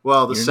 the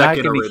You're not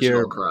second gonna original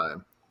hear-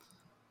 crime,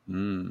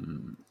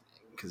 Mm.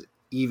 because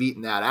Eve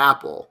eating that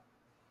apple,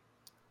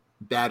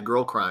 bad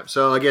girl crime.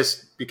 So I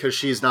guess because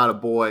she's not a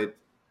boy,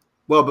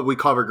 Well, but we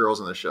cover girls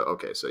in the show.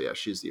 Okay, so yeah,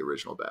 she's the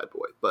original bad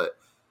boy. But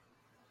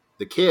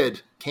the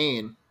kid,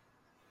 Kane,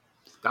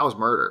 that was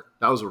murder.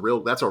 That's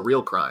a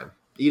real crime.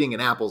 Eating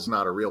an apple is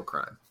not a real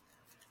crime.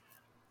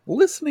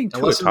 Listening to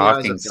Unless a in the eyes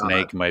talking of God.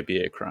 snake might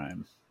be a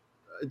crime.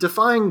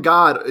 Defying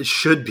God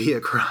should be a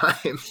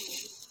crime.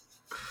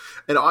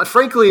 And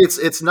frankly,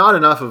 it's not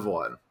enough of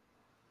one.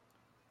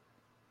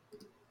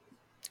 I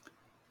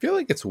feel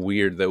like it's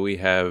weird that we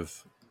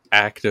have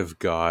act of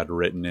God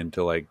written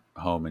into like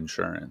home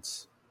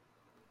insurance.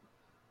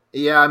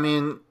 Yeah, I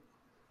mean,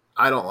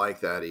 I don't like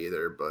that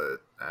either, but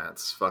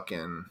that's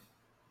fucking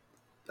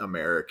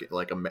American,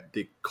 like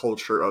the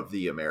culture of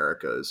the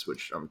Americas,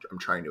 which I'm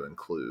trying to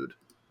include.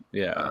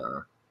 Yeah,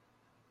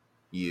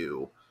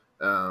 You.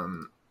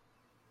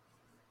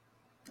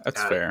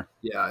 that's fair.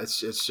 Yeah, it's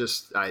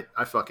just I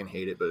fucking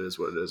hate it, but it is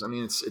what it is. I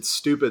mean, it's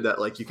stupid that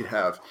like you could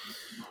have,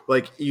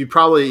 like you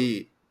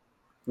probably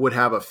would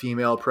have a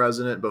female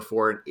president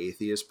before an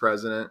atheist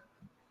president.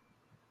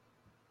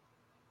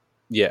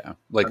 Yeah,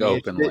 like I mean,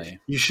 openly.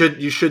 you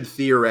should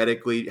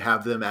theoretically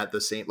have them at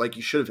the same. Like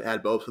you should have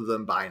had both of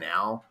them by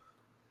now.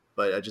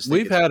 But I just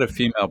think We've had a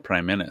female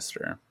prime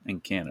minister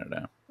in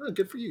Canada. oh,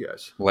 good for you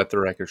guys. Let the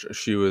record show.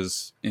 She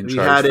was in Have you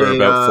charge had for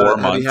about 4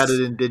 months. Have you had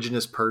an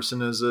indigenous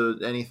person as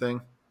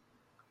anything?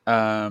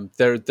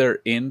 They're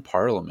in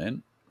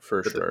Parliament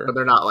for sure. But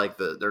they're not like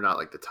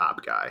the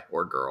top guy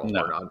or girl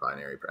No. or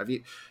non-binary.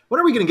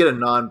 When are we going to get a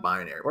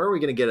non-binary? When are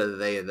we going to get a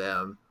they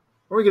them?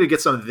 When are we going to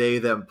get some they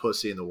them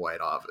pussy in the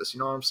White Office? You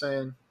know what I'm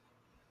saying?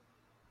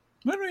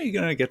 When are you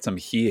gonna get some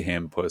he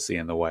him pussy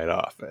in the White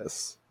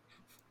Office?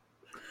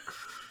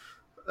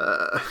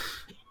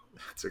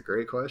 That's a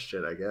great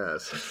question, I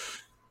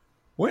guess.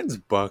 When's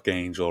Buck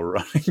Angel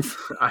running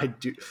for? I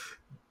do.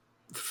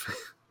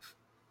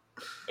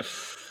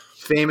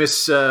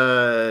 Famous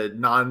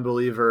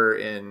non-believer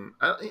in.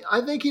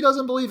 I think he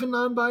doesn't believe in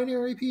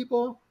non-binary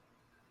people.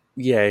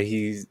 Yeah,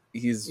 he's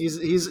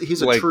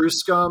a like, true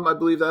scum. I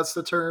believe that's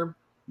the term.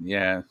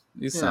 Yeah,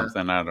 he's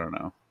something. I don't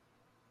know.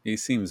 He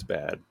seems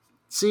bad.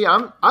 See,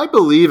 I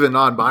believe in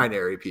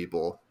non-binary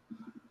people.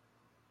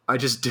 I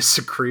just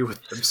disagree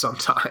with them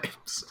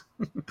sometimes.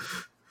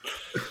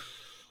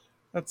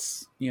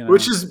 That's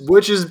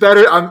which is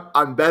better.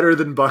 I'm better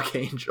than Buck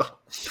Angel.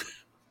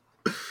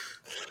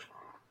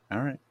 All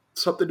right.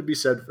 Something to be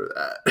said for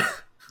that.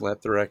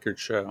 Let the record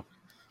show.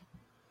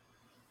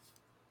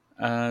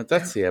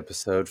 That's the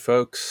episode,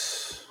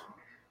 folks.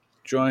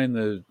 Join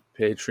the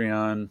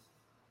Patreon.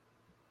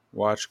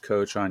 Watch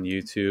Coach on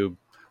YouTube.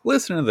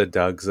 Listen to the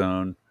Doug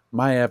Zone.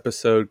 My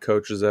episode,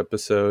 Coach's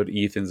episode,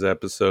 Ethan's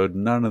episode,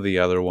 none of the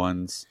other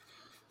ones.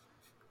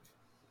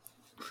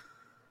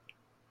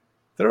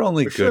 They're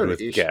only good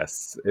with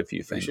guests, if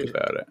you think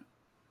about it.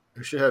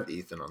 We should have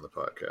Ethan on the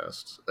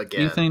podcast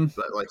again. Ethan,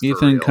 but like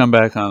Ethan, come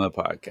back on the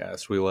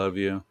podcast. We love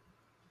you.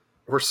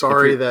 We're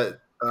sorry that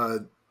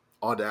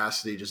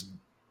Audacity just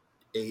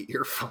ate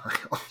your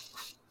file.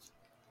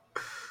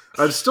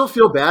 I still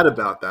feel bad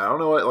about that. I don't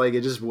know what, like,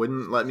 it just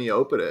wouldn't let me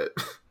open it.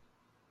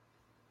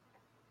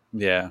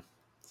 Yeah.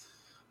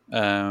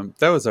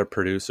 That was our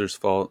producer's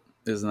fault.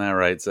 Isn't that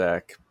right,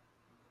 Zach?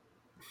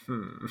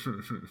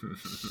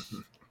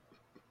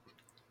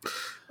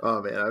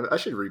 Oh, man. I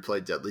should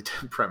replay Deadly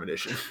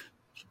Premonition.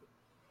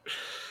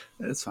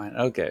 It's fine.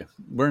 Okay.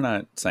 We're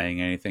not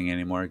saying anything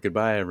anymore.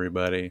 Goodbye,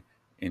 everybody.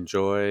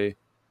 Enjoy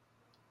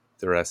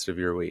the rest of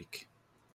your week.